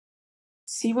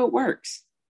 see what works.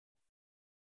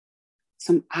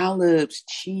 Some olives,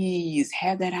 cheese,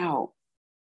 have that out.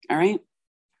 All right.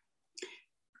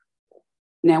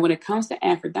 Now, when it comes to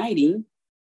Aphrodite,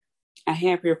 I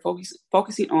have here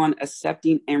focusing on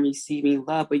accepting and receiving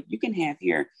love, but you can have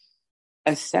here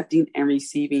accepting and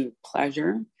receiving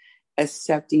pleasure,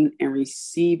 accepting and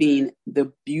receiving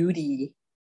the beauty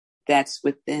that's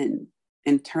within,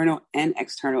 internal and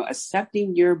external,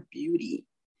 accepting your beauty,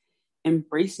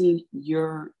 embracing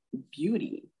your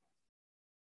beauty,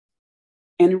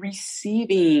 and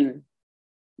receiving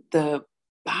the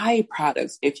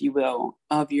byproducts, if you will,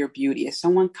 of your beauty. If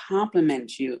someone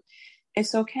compliments you,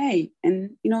 it's okay.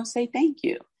 And, say thank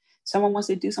you. Someone wants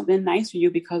to do something nice for you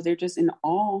because they're just in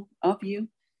awe of you.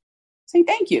 Say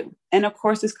thank you. And of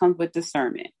course, this comes with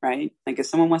discernment, right? Like if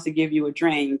someone wants to give you a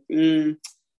drink, you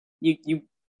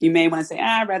may want to say,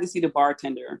 I'd rather see the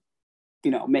bartender,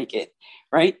 make it,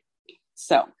 right?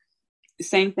 So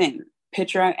same thing.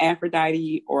 Picture an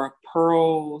Aphrodite or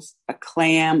pearls, a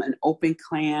clam, an open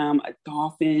clam, a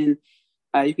dolphin.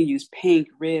 You can use pink,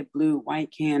 red, blue,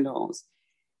 white candles.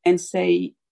 and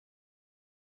say,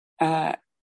 I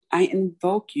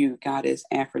invoke you, Goddess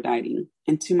Aphrodite,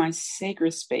 into my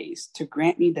sacred space to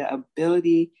grant me the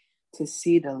ability to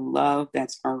see the love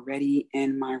that's already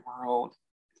in my world,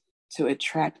 to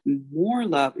attract more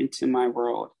love into my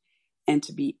world, and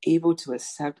to be able to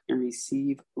accept and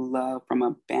receive love from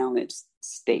a balanced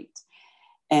state.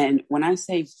 And when I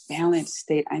say balanced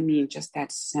state, I mean just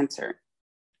that center.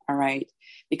 All right.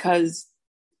 Because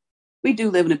we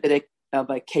do live in a bit of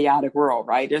a chaotic world,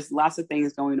 right? There's lots of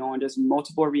things going on. There's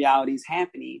multiple realities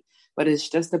happening, but it's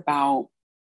just about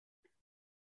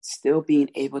still being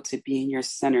able to be in your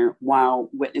center while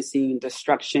witnessing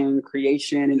destruction,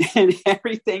 creation, and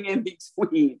everything in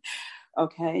between.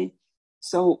 Okay.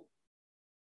 So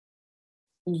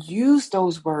use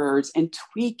those words and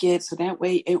tweak it so that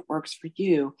way it works for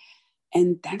you.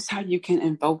 And that's how you can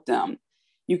invoke them.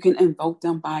 You can invoke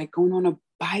them by going on a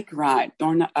bike ride,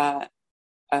 during a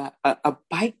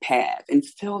bike path, and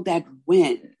feel that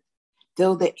wind,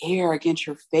 feel the air against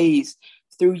your face,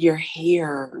 through your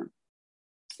hair.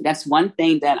 That's one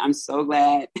thing that I'm so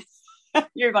glad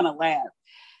you're going to laugh.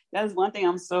 That's one thing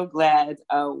I'm so glad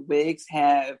wigs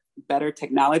have better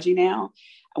technology now.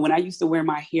 When I used to wear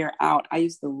my hair out, I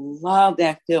used to love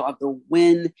that feel of the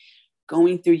wind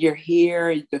going through your hair.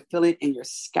 You could feel it in your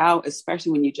scalp,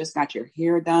 especially when you just got your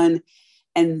hair done.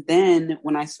 And then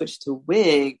when I switched to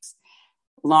wigs,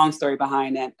 long story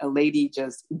behind that, a lady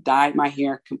just dyed my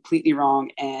hair completely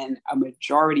wrong and a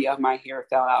majority of my hair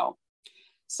fell out.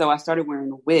 So I started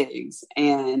wearing wigs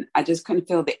and I just couldn't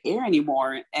feel the air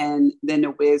anymore. And then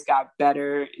the wigs got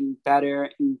better and better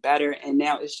and better. And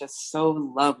now it's just so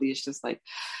lovely. It's just like,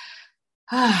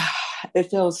 it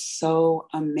feels so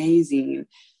amazing.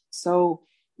 So,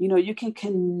 you can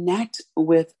connect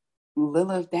with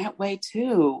Lilith that way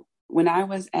too. When I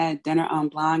was at Dinner on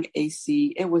Blanc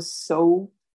AC, it was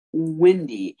so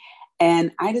windy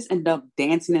and I just ended up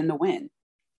dancing in the wind.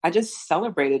 I just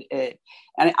celebrated it.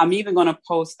 And I'm even going to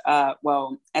post, at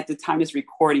the time it's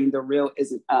recording, the reel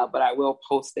isn't up, but I will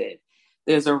post it.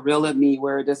 There's a reel of me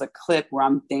where there's a clip where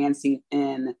I'm dancing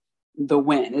in the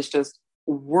wind. It's just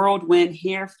whirlwind,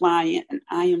 hair flying, and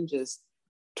I am just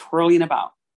twirling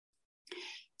about.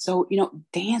 So,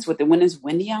 dance with it. When it's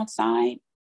windy outside,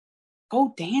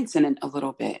 go dancing in a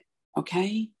little bit,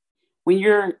 okay? When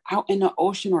you're out in the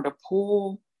ocean or the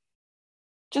pool,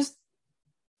 just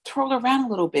twirl around a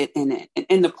little bit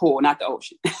in the pool, not the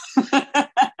ocean.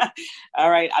 All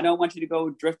right. I don't want you to go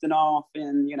drifting off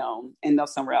and, end up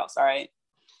somewhere else. All right.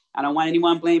 I don't want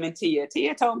anyone blaming Tia.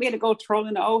 Tia told me to go twirl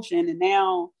in the ocean and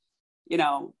now,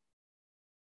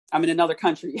 I'm in another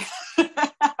country.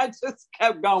 I just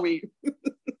kept going.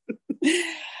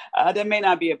 That may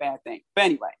not be a bad thing. But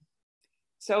anyway,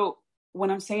 so what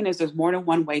I'm saying is there's more than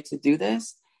one way to do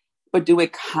this. But do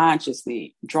it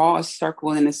consciously. Draw a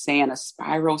circle in the sand, a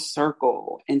spiral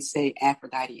circle, and say,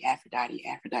 Aphrodite, Aphrodite,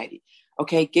 Aphrodite.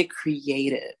 Okay, get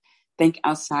creative. Think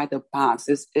outside the box.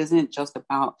 This isn't just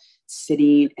about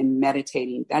sitting and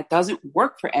meditating. That doesn't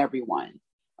work for everyone.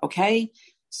 Okay,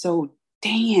 so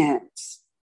dance,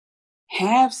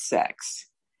 have sex,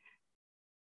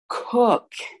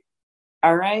 cook.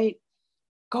 All right,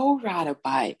 go ride a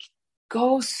bike,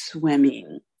 go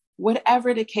swimming,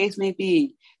 whatever the case may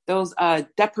be. Those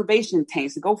deprivation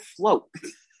tanks, go float.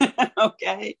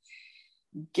 Okay.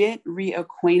 Get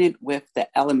reacquainted with the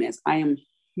elements. I am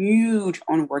huge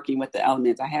on working with the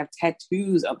elements. I have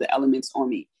tattoos of the elements on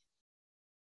me.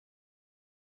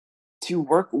 To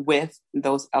work with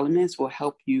those elements will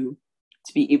help you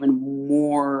to be even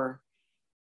more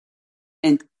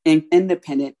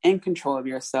independent, in control of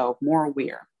yourself, more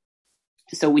aware.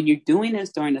 So when you're doing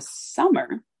this during the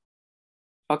summer,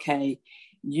 okay,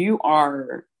 you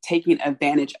are taking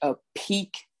advantage of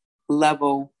peak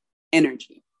level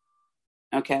energy.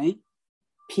 Okay.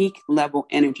 Peak level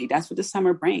energy. That's what the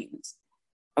summer brings.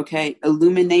 Okay.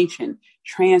 Illumination,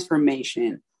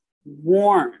 transformation,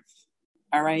 warmth.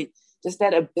 All right. Just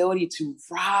that ability to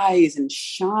rise and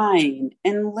shine.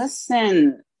 And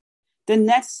listen, the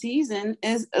next season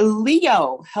is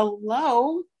Leo.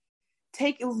 Hello.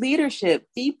 Take leadership.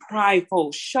 Be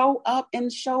prideful. Show up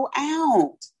and show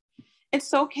out.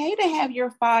 It's okay to have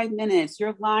your 5 minutes,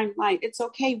 your limelight. It's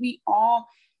okay. We all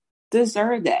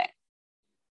deserve that.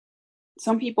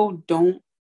 Some people don't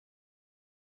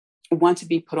want to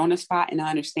be put on the spot, and I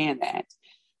understand that.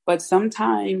 But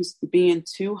sometimes being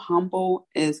too humble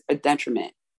is a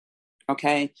detriment.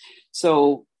 Okay?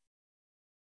 So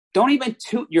don't even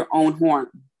toot your own horn.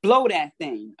 Blow that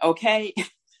thing. Okay?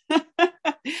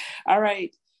 All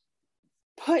right.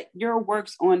 Put your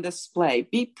works on display.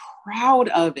 Be proud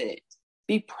of it.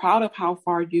 Be proud of how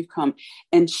far you've come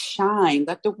and shine.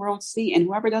 Let the world see. And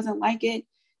whoever doesn't like it,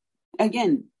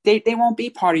 again, they won't be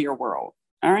part of your world.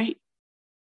 All right.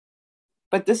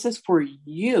 But this is for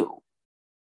you.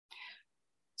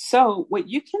 So what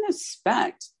you can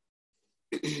expect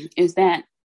is that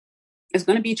it's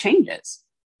going to be changes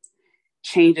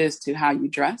to how you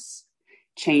dress,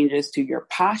 changes to your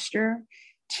posture,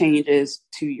 changes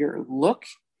to your look.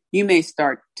 You may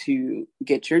start to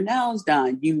get your nails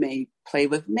done. You may play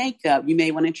with makeup. You may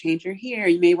want to change your hair.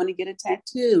 You may want to get a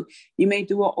tattoo. You may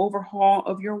do an overhaul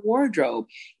of your wardrobe.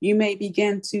 You may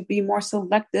begin to be more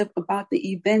selective about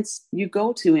the events you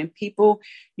go to and people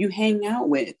you hang out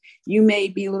with. You may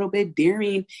be a little bit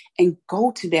daring and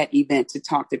go to that event to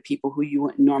talk to people who you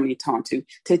wouldn't normally talk to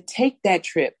take that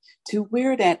trip, to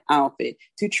wear that outfit,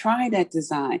 to try that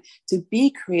design, to be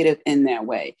creative in that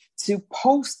way, to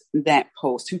post that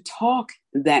post, to talk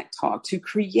that talk, to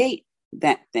create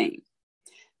that thing.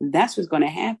 That's what's going to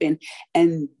happen.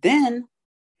 And then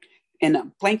in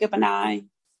a blink of an eye,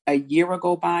 a year will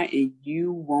go by and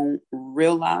you won't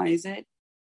realize it.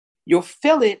 You'll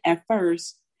feel it at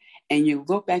first and you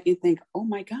look back and think, oh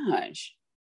my gosh,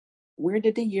 where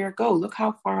did the year go? Look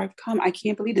how far I've come. I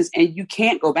can't believe this. And you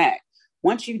can't go back.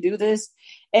 Once you do this,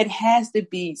 it has to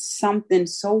be something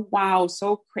so wild,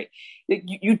 so crazy.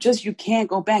 You can't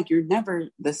go back. You're never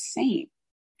the same.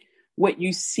 What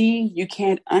you see, you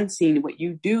can't unsee. What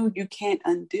you do, you can't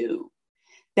undo.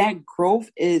 That growth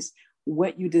is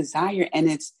what you desire. And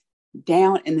it's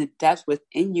down in the depths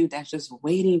within you that's just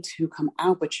waiting to come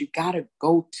out. But you got to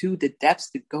go to the depths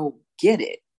to go get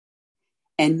it.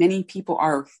 And many people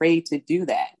are afraid to do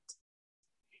that.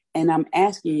 And I'm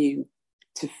asking you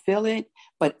to feel it,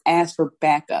 but ask for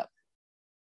backup.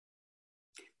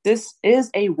 This is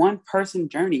a one-person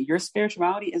journey. Your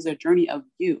spirituality is a journey of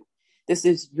you. This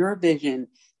is your vision.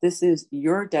 This is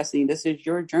your destiny. This is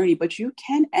your journey, but you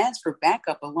can ask for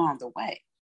backup along the way.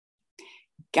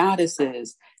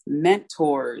 Goddesses,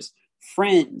 mentors,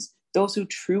 friends, those who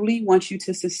truly want you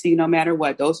to succeed no matter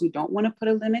what, those who don't want to put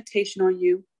a limitation on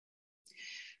you,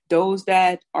 those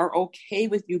that are okay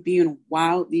with you being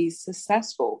wildly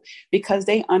successful because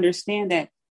they understand that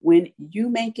when you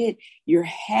make it, you're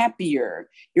happier,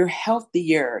 you're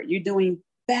healthier, you're doing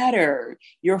better,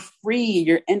 you're free,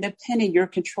 you're independent, you're in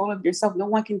control of yourself. No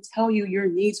one can tell you your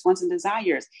needs, wants, and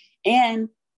desires. And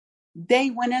they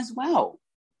win as well.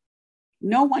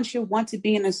 No one should want to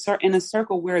be in a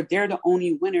circle where they're the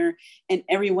only winner and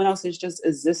everyone else is just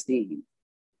existing.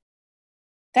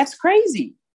 That's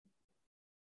crazy.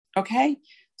 Okay?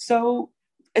 So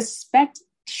expect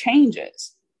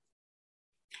changes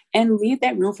and leave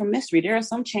that room for mystery. There are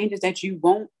some changes that you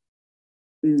won't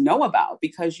know about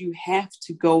because you have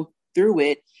to go through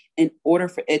it in order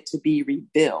for it to be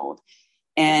rebuilt.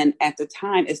 And at the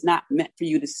time, it's not meant for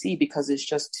you to see because it's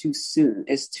just too soon.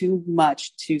 It's too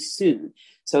much too soon.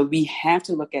 So we have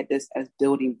to look at this as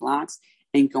building blocks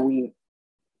and going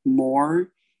more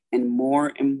and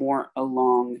more and more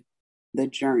along the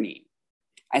journey.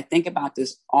 I think about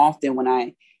this often when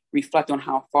I reflect on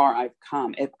how far I've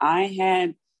come. If I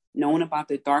had known about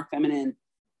the dark feminine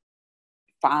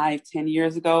 5-10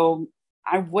 years ago,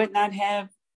 I would not have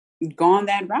gone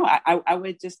that route. I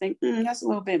would just think, that's a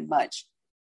little bit much.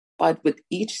 But with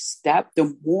each step,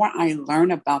 the more I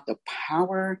learn about the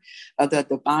power of the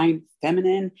divine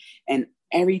feminine and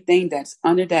everything that's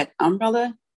under that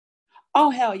umbrella, oh,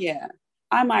 hell yeah,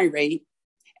 I'm irate.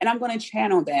 And I'm going to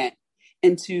channel that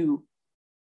into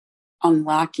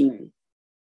unlocking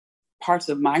parts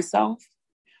of myself,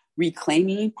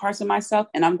 reclaiming parts of myself,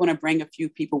 and I'm going to bring a few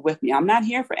people with me. I'm not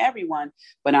here for everyone,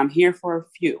 but I'm here for a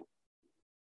few.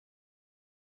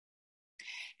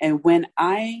 And when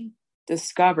I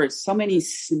discovered so many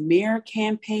smear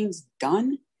campaigns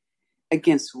done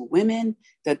against women,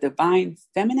 the divine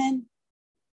feminine,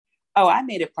 I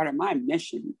made it part of my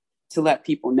mission to let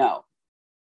people know.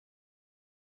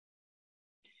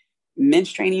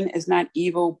 Menstruating is not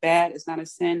evil, bad is not a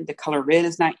sin. The color red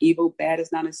is not evil, bad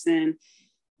is not a sin.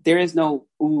 There is no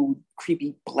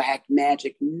creepy black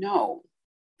magic. No.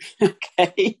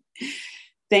 Okay.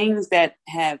 Things that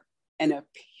have an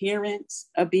appearance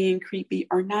of being creepy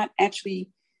are not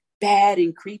actually bad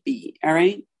and creepy. All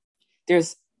right.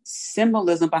 There's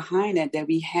symbolism behind that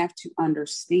we have to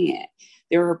understand.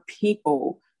 There are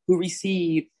people who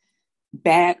receive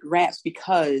bad raps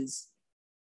because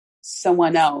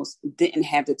someone else didn't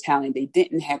have the talent, they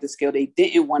didn't have the skill, they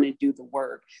didn't want to do the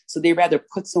work. So they rather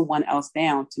put someone else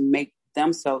down to make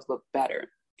themselves look better.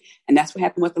 And that's what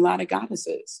happened with a lot of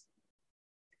goddesses.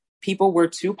 People were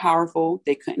too powerful.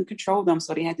 They couldn't control them,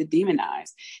 so they had to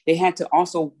demonize. They had to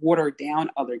also water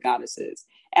down other goddesses.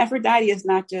 Aphrodite is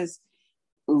not just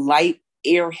light,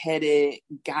 airheaded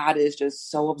goddess,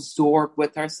 just so absorbed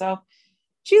with herself.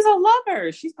 She's a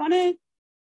lover. She's going to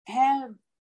have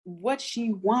what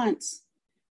she wants,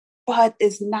 but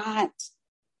it's not,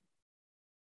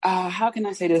 how can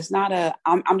I say this? Not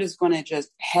I'm just going to just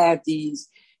have these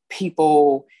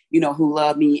people, who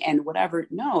love me and whatever.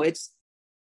 No, it's,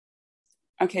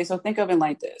 okay, so think of it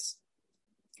like this.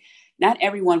 Not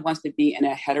everyone wants to be in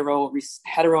a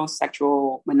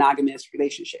heterosexual monogamous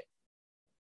relationship.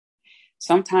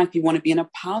 Sometimes you want to be in a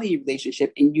poly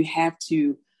relationship, and you have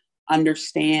to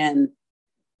understand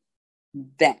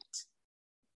that,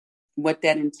 what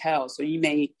that entails. So you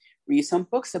may read some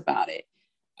books about it,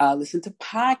 listen to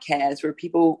podcasts where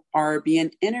people are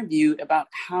being interviewed about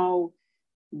how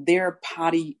their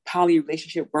poly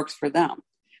relationship works for them.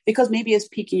 Because maybe it's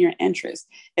piquing your interest.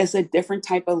 It's a different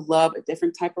type of love, a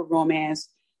different type of romance,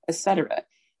 etc.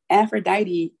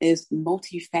 Aphrodite is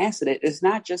multifaceted. It's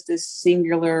not just this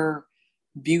singular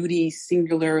beauty,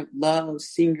 singular love,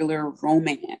 singular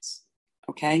romance.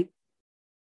 Okay?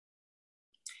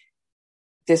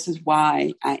 This is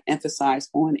why I emphasize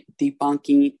on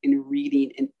debunking and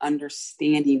reading and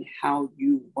understanding how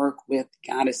you work with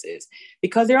goddesses.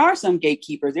 Because there are some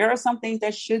gatekeepers. There are some things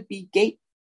that should be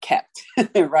kept,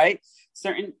 right?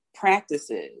 Certain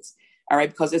practices, all right?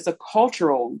 Because it's a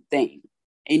cultural thing.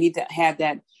 You need to have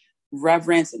that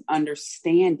reverence and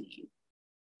understanding.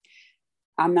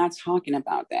 I'm not talking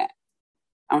about that.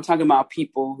 I'm talking about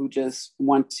people who just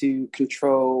want to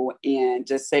control and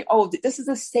just say, oh, this is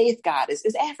a safe goddess.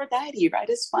 It's Aphrodite, right?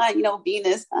 It's fine,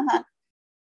 Venus.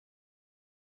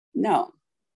 No.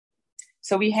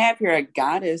 So we have here a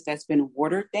goddess that's been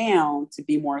watered down to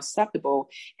be more acceptable,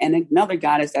 and another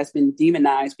goddess that's been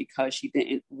demonized because she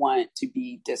didn't want to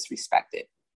be disrespected.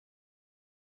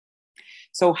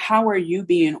 So how are you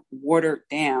being watered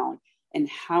down, and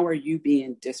how are you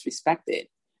being disrespected?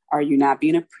 Are you not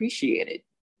being appreciated?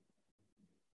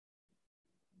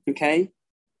 Okay.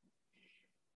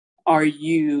 Are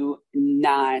you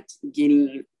not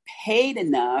getting paid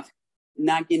enough,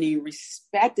 not getting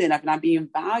respected enough, not being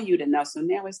valued enough? So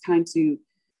now it's time to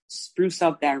spruce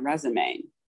up that resume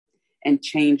and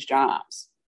change jobs.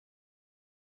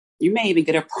 You may even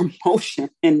get a promotion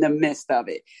in the midst of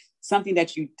it, something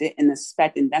that you didn't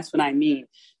expect. And that's what I mean.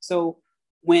 So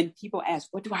when people ask,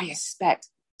 what do I expect?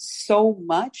 So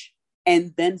much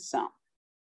and then some.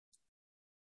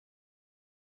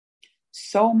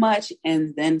 So much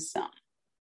and then some.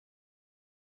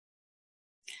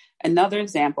 Another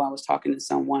example, I was talking to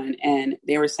someone and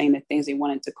they were saying the things they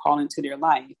wanted to call into their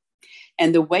life.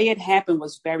 And the way it happened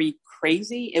was very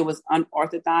crazy. It was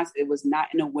unorthodox. It was not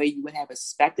in a way you would have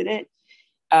expected it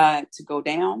to go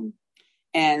down.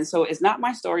 And so it's not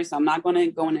my story, so I'm not going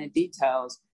to go into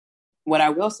details. What I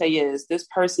will say is this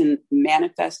person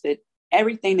manifested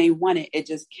everything they wanted. It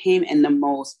just came in the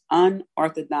most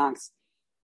unorthodox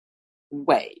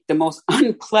way, the most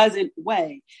unpleasant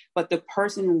way. But the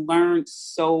person learned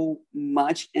so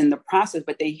much in the process,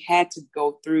 but they had to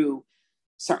go through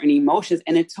certain emotions,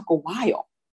 and it took a while.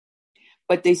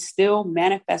 But they still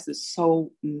manifested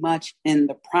so much in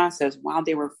the process while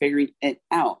they were figuring it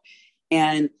out.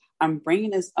 And I'm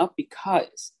bringing this up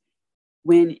because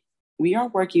when we are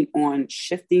working on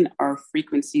shifting our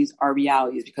frequencies, our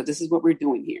realities, because this is what we're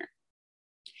doing here,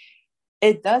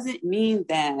 it doesn't mean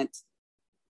that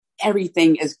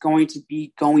everything is going to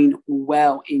be going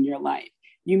well in your life.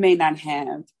 You may not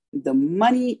have the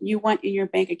money you want in your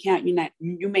bank account.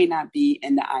 You may not be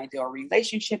in the ideal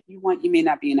relationship you want. You may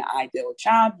not be in the ideal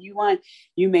job you want.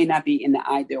 You may not be in the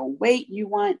ideal weight you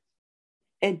want.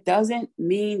 It doesn't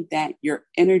mean that your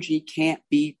energy can't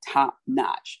be top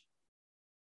notch.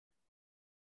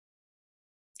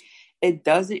 It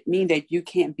doesn't mean that you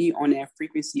can't be on that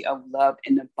frequency of love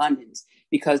and abundance,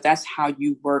 because that's how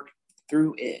you work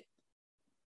through it.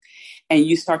 And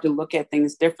you start to look at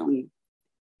things differently.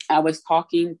 I was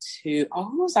talking to,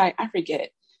 who was I? I forget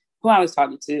who I was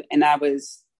talking to. And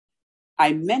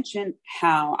I mentioned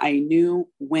how I knew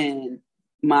when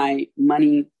my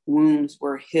money wounds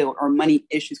were healed, or money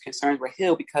issues, concerns were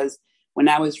healed, because when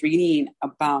I was reading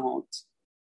about,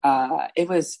 it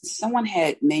was someone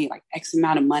had made like X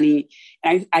amount of money.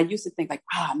 And I used to think like,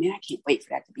 man, I can't wait for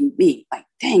that to be me. Like,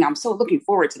 dang, I'm so looking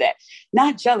forward to that.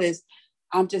 Not jealous.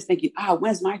 I'm just thinking,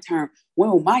 when's my turn? When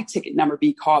will my ticket number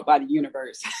be called by the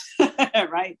universe?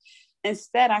 Right?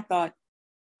 Instead, I thought,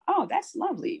 that's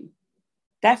lovely.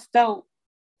 That felt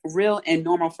real and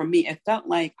normal for me. It felt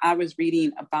like I was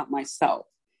reading about myself,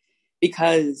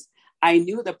 because I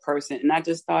knew the person and I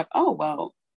just thought, oh,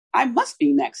 well, I must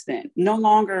be next then. No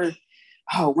longer,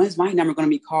 oh, when's my number going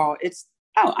to be called? It's,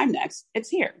 oh, I'm next. It's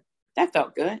here. That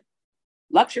felt good.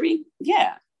 Luxury.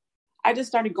 Yeah. I just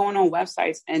started going on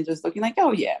websites and just looking like,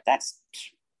 oh yeah, that's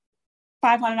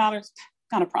 $500,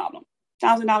 not a problem.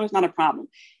 $1,000, not a problem.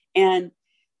 And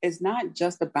it's not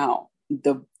just about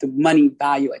the money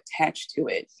value attached to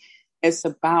it. It's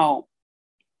about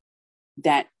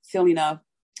that feeling of,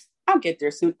 I'll get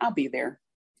there soon. I'll be there.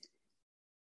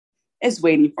 It's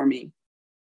waiting for me.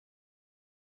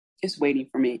 It's waiting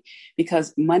for me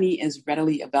because money is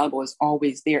readily available. It's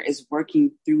always there. It's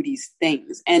working through these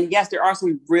things. And yes, there are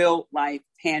some real life,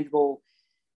 tangible,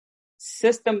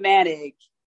 systematic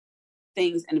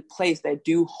things in place that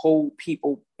do hold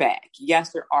people back.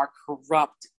 Yes, there are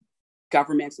corrupt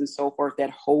governments and so forth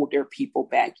that hold their people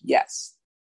back. Yes,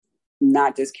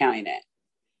 not discounting that.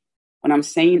 What I'm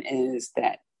saying is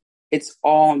that it's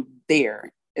all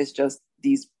there. It's just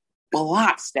these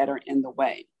blocks that are in the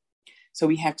way. So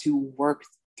we have to work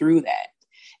through that.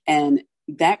 And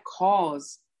that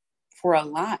calls for a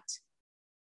lot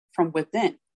from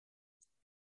within.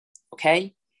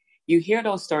 Okay? You hear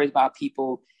those stories about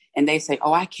people and they say,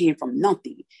 oh, I came from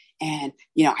nothing. And,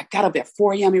 I got up at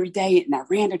 4 a.m. every day and I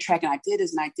ran the track and I did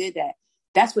this and I did that.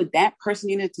 That's what that person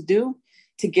needed to do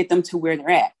to get them to where they're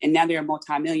at. And now they're a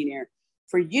multimillionaire.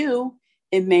 For you,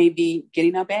 it may be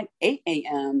getting up at 8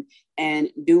 a.m. and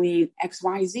doing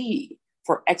XYZ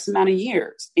for X amount of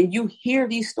years. And you hear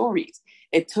these stories.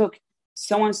 It took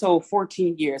so-and-so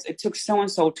 14 years. It took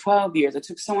so-and-so 12 years. It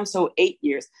took so-and-so 8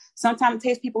 years. Sometimes it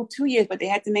takes people 2 years, but they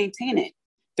had to maintain it.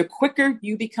 The quicker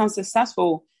you become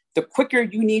successful, the quicker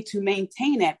you need to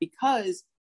maintain that because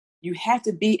you have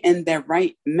to be in the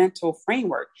right mental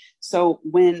framework. So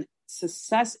when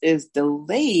success is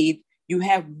delayed, you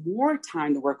have more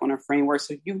time to work on a framework.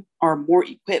 So you are more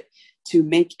equipped to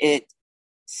make it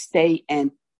stay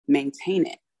and maintain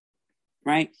it,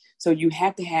 right? So you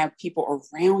have to have people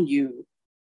around you,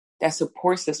 that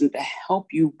support system to help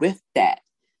you with that.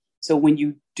 So when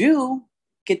you do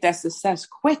get that success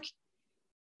quick,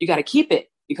 you got to keep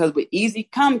it because with easy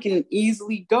come can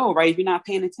easily go, right? If you're not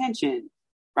paying attention,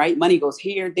 right? Money goes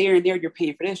here, there, and there. You're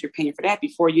paying for this, you're paying for that.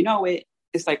 Before you know it,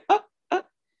 it's like, up.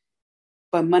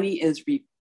 But money is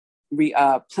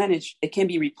replenished. It can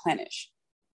be replenished.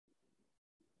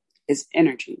 It's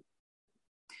energy.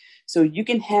 So you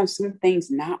can have some things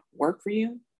not work for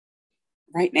you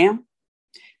right now,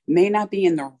 may not be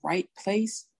in the right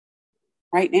place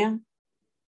right now,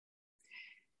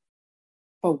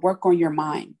 but work on your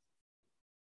mind.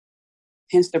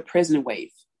 Hence the prison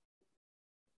wave.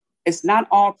 It's not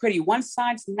all pretty. One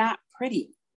side's not pretty.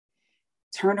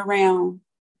 Turn around,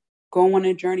 go on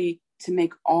a journey to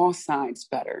make all sides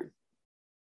better.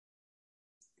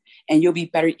 And you'll be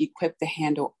better equipped to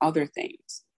handle other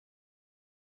things.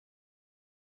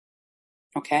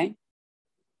 Okay?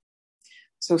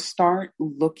 So start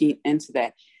looking into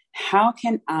that. How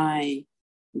can I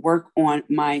work on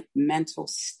my mental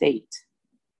state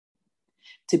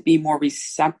to be more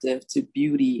receptive to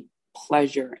beauty,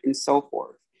 pleasure, and so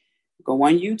forth? Go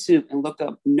on YouTube and look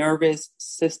up nervous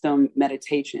system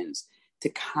meditations to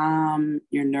calm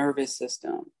your nervous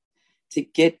system, to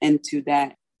get into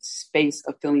that space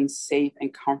of feeling safe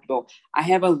and comfortable. I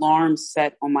have alarms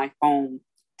set on my phone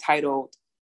titled,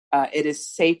 it is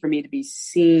safe for me to be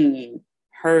seen,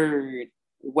 heard,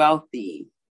 wealthy.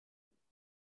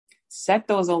 Set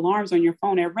those alarms on your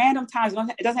phone at random times.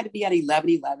 It doesn't have to be at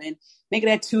 11:11. Make it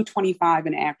at 2:25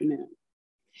 in the afternoon.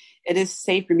 It is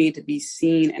safe for me to be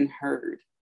seen and heard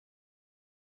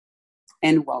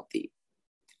and wealthy,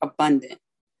 abundant,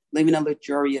 living a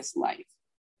luxurious life.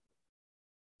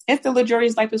 If the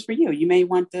luxurious life is for you, you may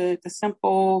want the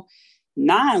simple,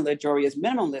 non-luxurious,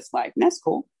 minimalist life. And that's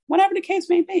cool. Whatever the case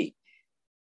may be.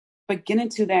 But get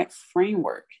into that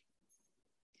framework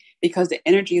because the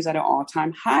energy is at an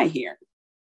all-time high here.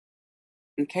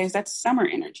 Okay, so that's summer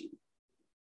energy.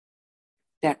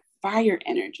 That fire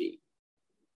energy.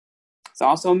 It's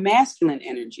also masculine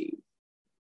energy.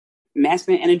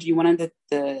 Masculine energy, one of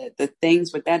the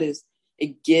things with that is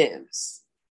it gives.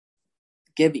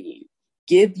 Giving.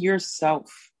 Give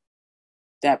yourself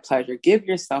that pleasure. Give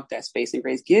yourself that space and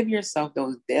grace. Give yourself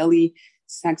those daily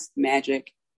sex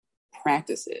magic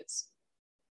practices.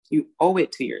 You owe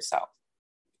it to yourself.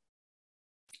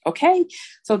 Okay,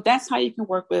 so that's how you can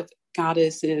work with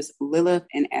goddesses Lilith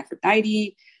and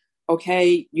Aphrodite.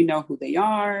 Okay, you know who they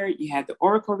are. You have the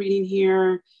oracle reading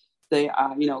here. They,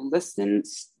 listen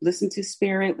to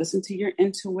spirit, listen to your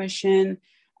intuition.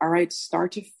 All right,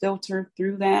 start to filter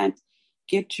through that.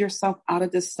 Get yourself out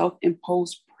of this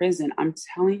self-imposed prison. I'm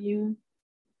telling you,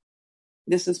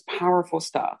 This is powerful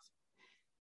stuff.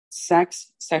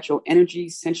 Sex, sexual energy,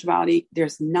 sensuality,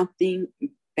 there's nothing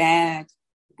bad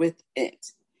with it.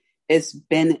 It's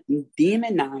been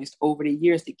demonized over the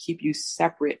years to keep you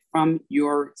separate from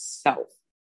yourself.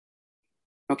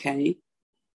 Okay?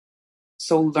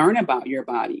 So learn about your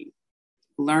body.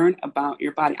 Learn about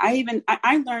your body.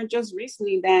 I learned just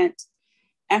recently that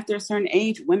after a certain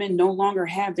age, women no longer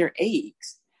have their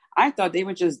eggs. I thought they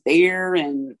were just there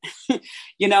and,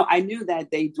 I knew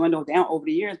that they dwindled down over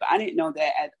the years, but I didn't know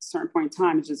that at a certain point in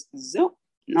time, it's just zip,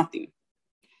 nothing.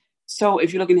 So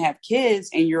if you're looking to have kids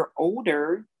and you're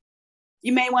older,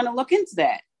 you may want to look into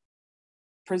that,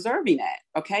 preserving that.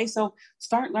 Okay. So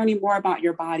start learning more about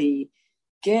your body.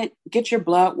 Get your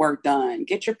blood work done.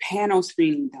 Get your panel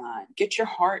screening done. Get your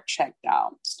heart checked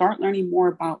out. Start learning more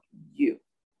about you,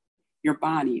 your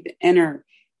body, the inner,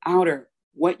 outer,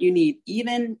 what you need.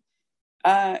 Even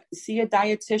see a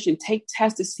dietitian. Take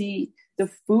tests to see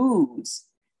the foods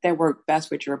that work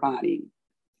best with your body.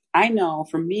 I know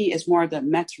for me, it's more the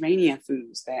Mediterranean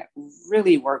foods that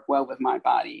really work well with my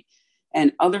body.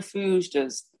 And other foods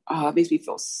just it makes me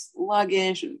feel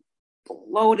sluggish and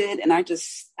bloated. And I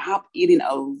just stop eating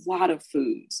a lot of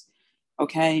foods.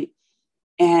 Okay.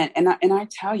 And I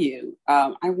tell you,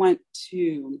 I went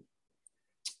to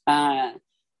a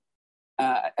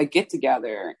get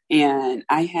together and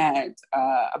I had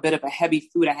a bit of a heavy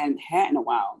food I hadn't had in a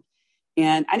while.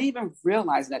 And I didn't even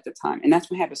realize it at the time. And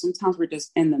that's what happens. Sometimes we're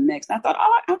just in the mix. And I thought,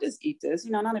 I'll just eat this,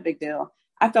 not a big deal.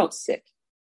 I felt sick.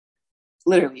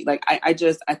 Literally, like I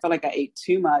felt like I ate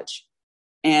too much.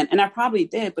 And I probably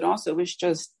did, but also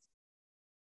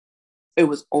it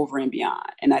was over and beyond.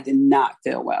 And I did not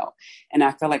feel well. And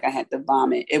I felt like I had to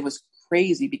vomit. It was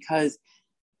crazy because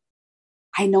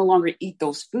I no longer eat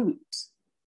those foods.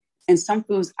 And some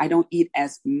foods I don't eat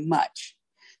as much.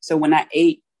 So when I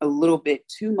ate a little bit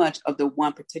too much of the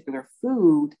one particular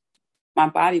food, my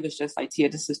body was just like, Tia,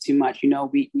 this is too much.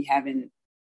 We haven't,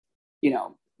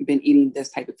 been eating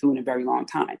this type of food in a very long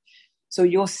time. So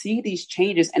you'll see these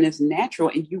changes and it's natural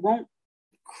and you won't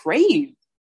crave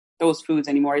those foods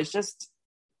anymore. It's just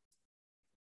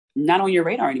not on your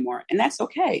radar anymore. And that's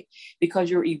okay because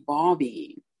you're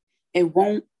evolving. It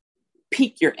won't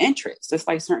pique your interest. Just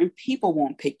like certain people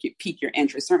won't pique your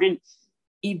interest. Certain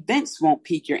events won't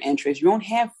pique your interest. You won't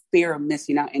have fear of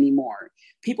missing out anymore.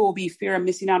 People will be fear of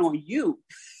missing out on you.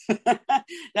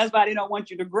 That's why they don't want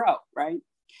you to grow, right?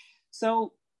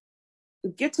 So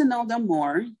get to know them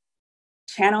more,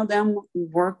 channel them,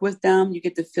 work with them. You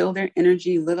get to feel their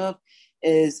energy. Lilith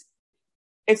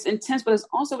it's intense, but it's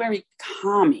also very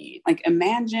calming. Like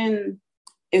imagine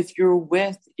if you're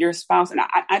with your spouse, and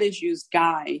I just use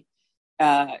guy,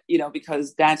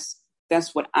 because that's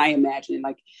what I imagine.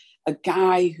 Like a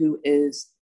guy who is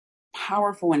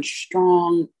powerful and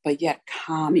strong, but yet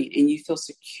calming, and you feel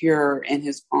secure in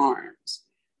his arms,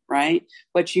 right?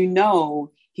 But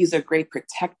he's a great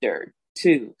protector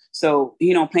too. So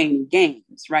he don't play any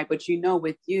games, right? But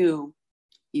with you,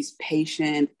 he's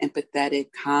patient, empathetic,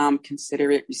 calm,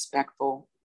 considerate, respectful.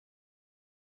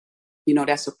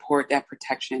 That support, that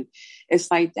protection. It's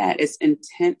like that. It's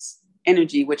intense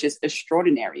energy, which is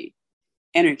extraordinary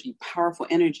energy, powerful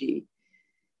energy.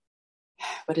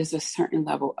 But there's a certain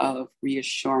level of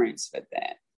reassurance with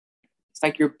that. It's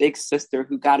like your big sister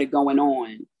who got it going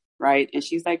on, right? And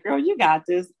she's like, girl, you got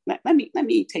this. Let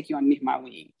me take you underneath my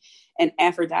wing. And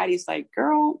Aphrodite's like,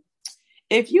 girl,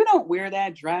 if you don't wear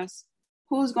that dress,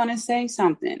 who's going to say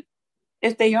something?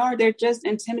 If they are, they're just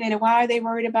intimidated. Why are they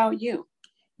worried about you?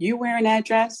 You wearing that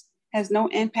dress has no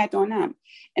impact on them.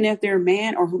 And if their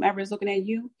man or whomever is looking at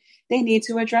you, they need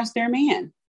to address their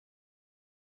man.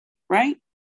 Right?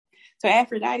 So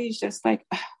Aphrodite is just like,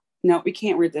 no, we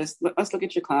can't wear this. Let's look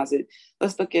at your closet.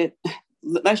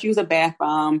 Let's use a bath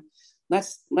bomb.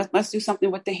 Let's do something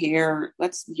with the hair.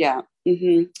 Let's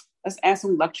add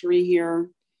some luxury here.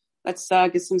 Let's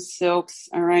get some silks.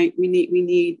 All right. We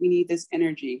need this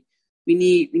energy. We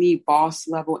need boss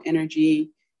level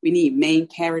energy. We need main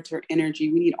character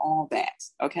energy. We need all that.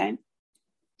 Okay.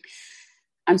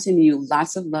 I'm sending you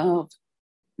lots of love,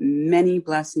 many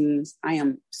blessings. I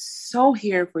am so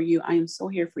here for you. I am so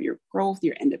here for your growth,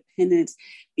 your independence,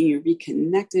 being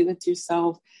reconnected with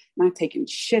yourself, not taking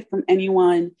shit from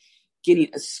anyone, getting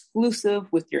exclusive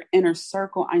with your inner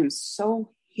circle. I am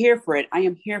so here for it. I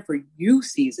am here for you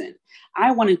season.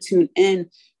 I want to tune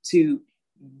in to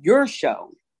your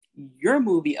show, your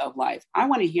movie of life. I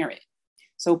want to hear it.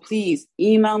 So please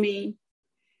email me.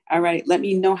 All right. Let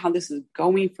me know how this is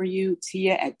going for you.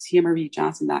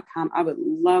 Tia@tiamariejohnson.com. I would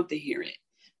love to hear it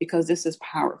because this is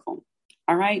powerful.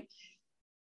 All right.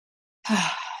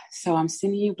 So I'm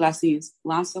sending you blessings,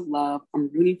 lots of love. I'm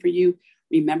rooting for you.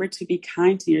 Remember to be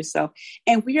kind to yourself.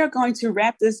 And we are going to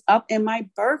wrap this up in my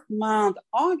birth month,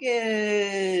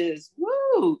 August.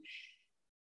 Woo!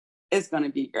 It's going to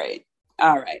be great.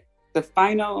 All right. The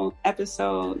final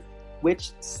episode,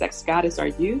 which sex goddess are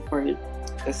you for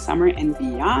the summer and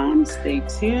beyond? Stay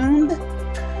tuned.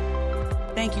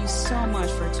 Thank you so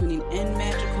much for tuning in,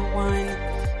 Magical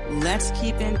One. Let's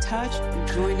keep in touch.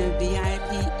 Join the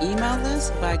VIP email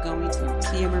list by going to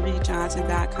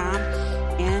tiamariejohnson.com.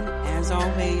 And as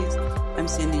always, I'm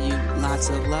sending you lots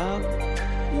of love,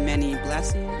 many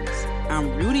blessings.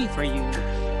 I'm rooting for you.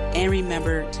 And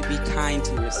remember to be kind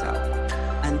to yourself.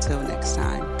 Until next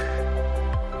time.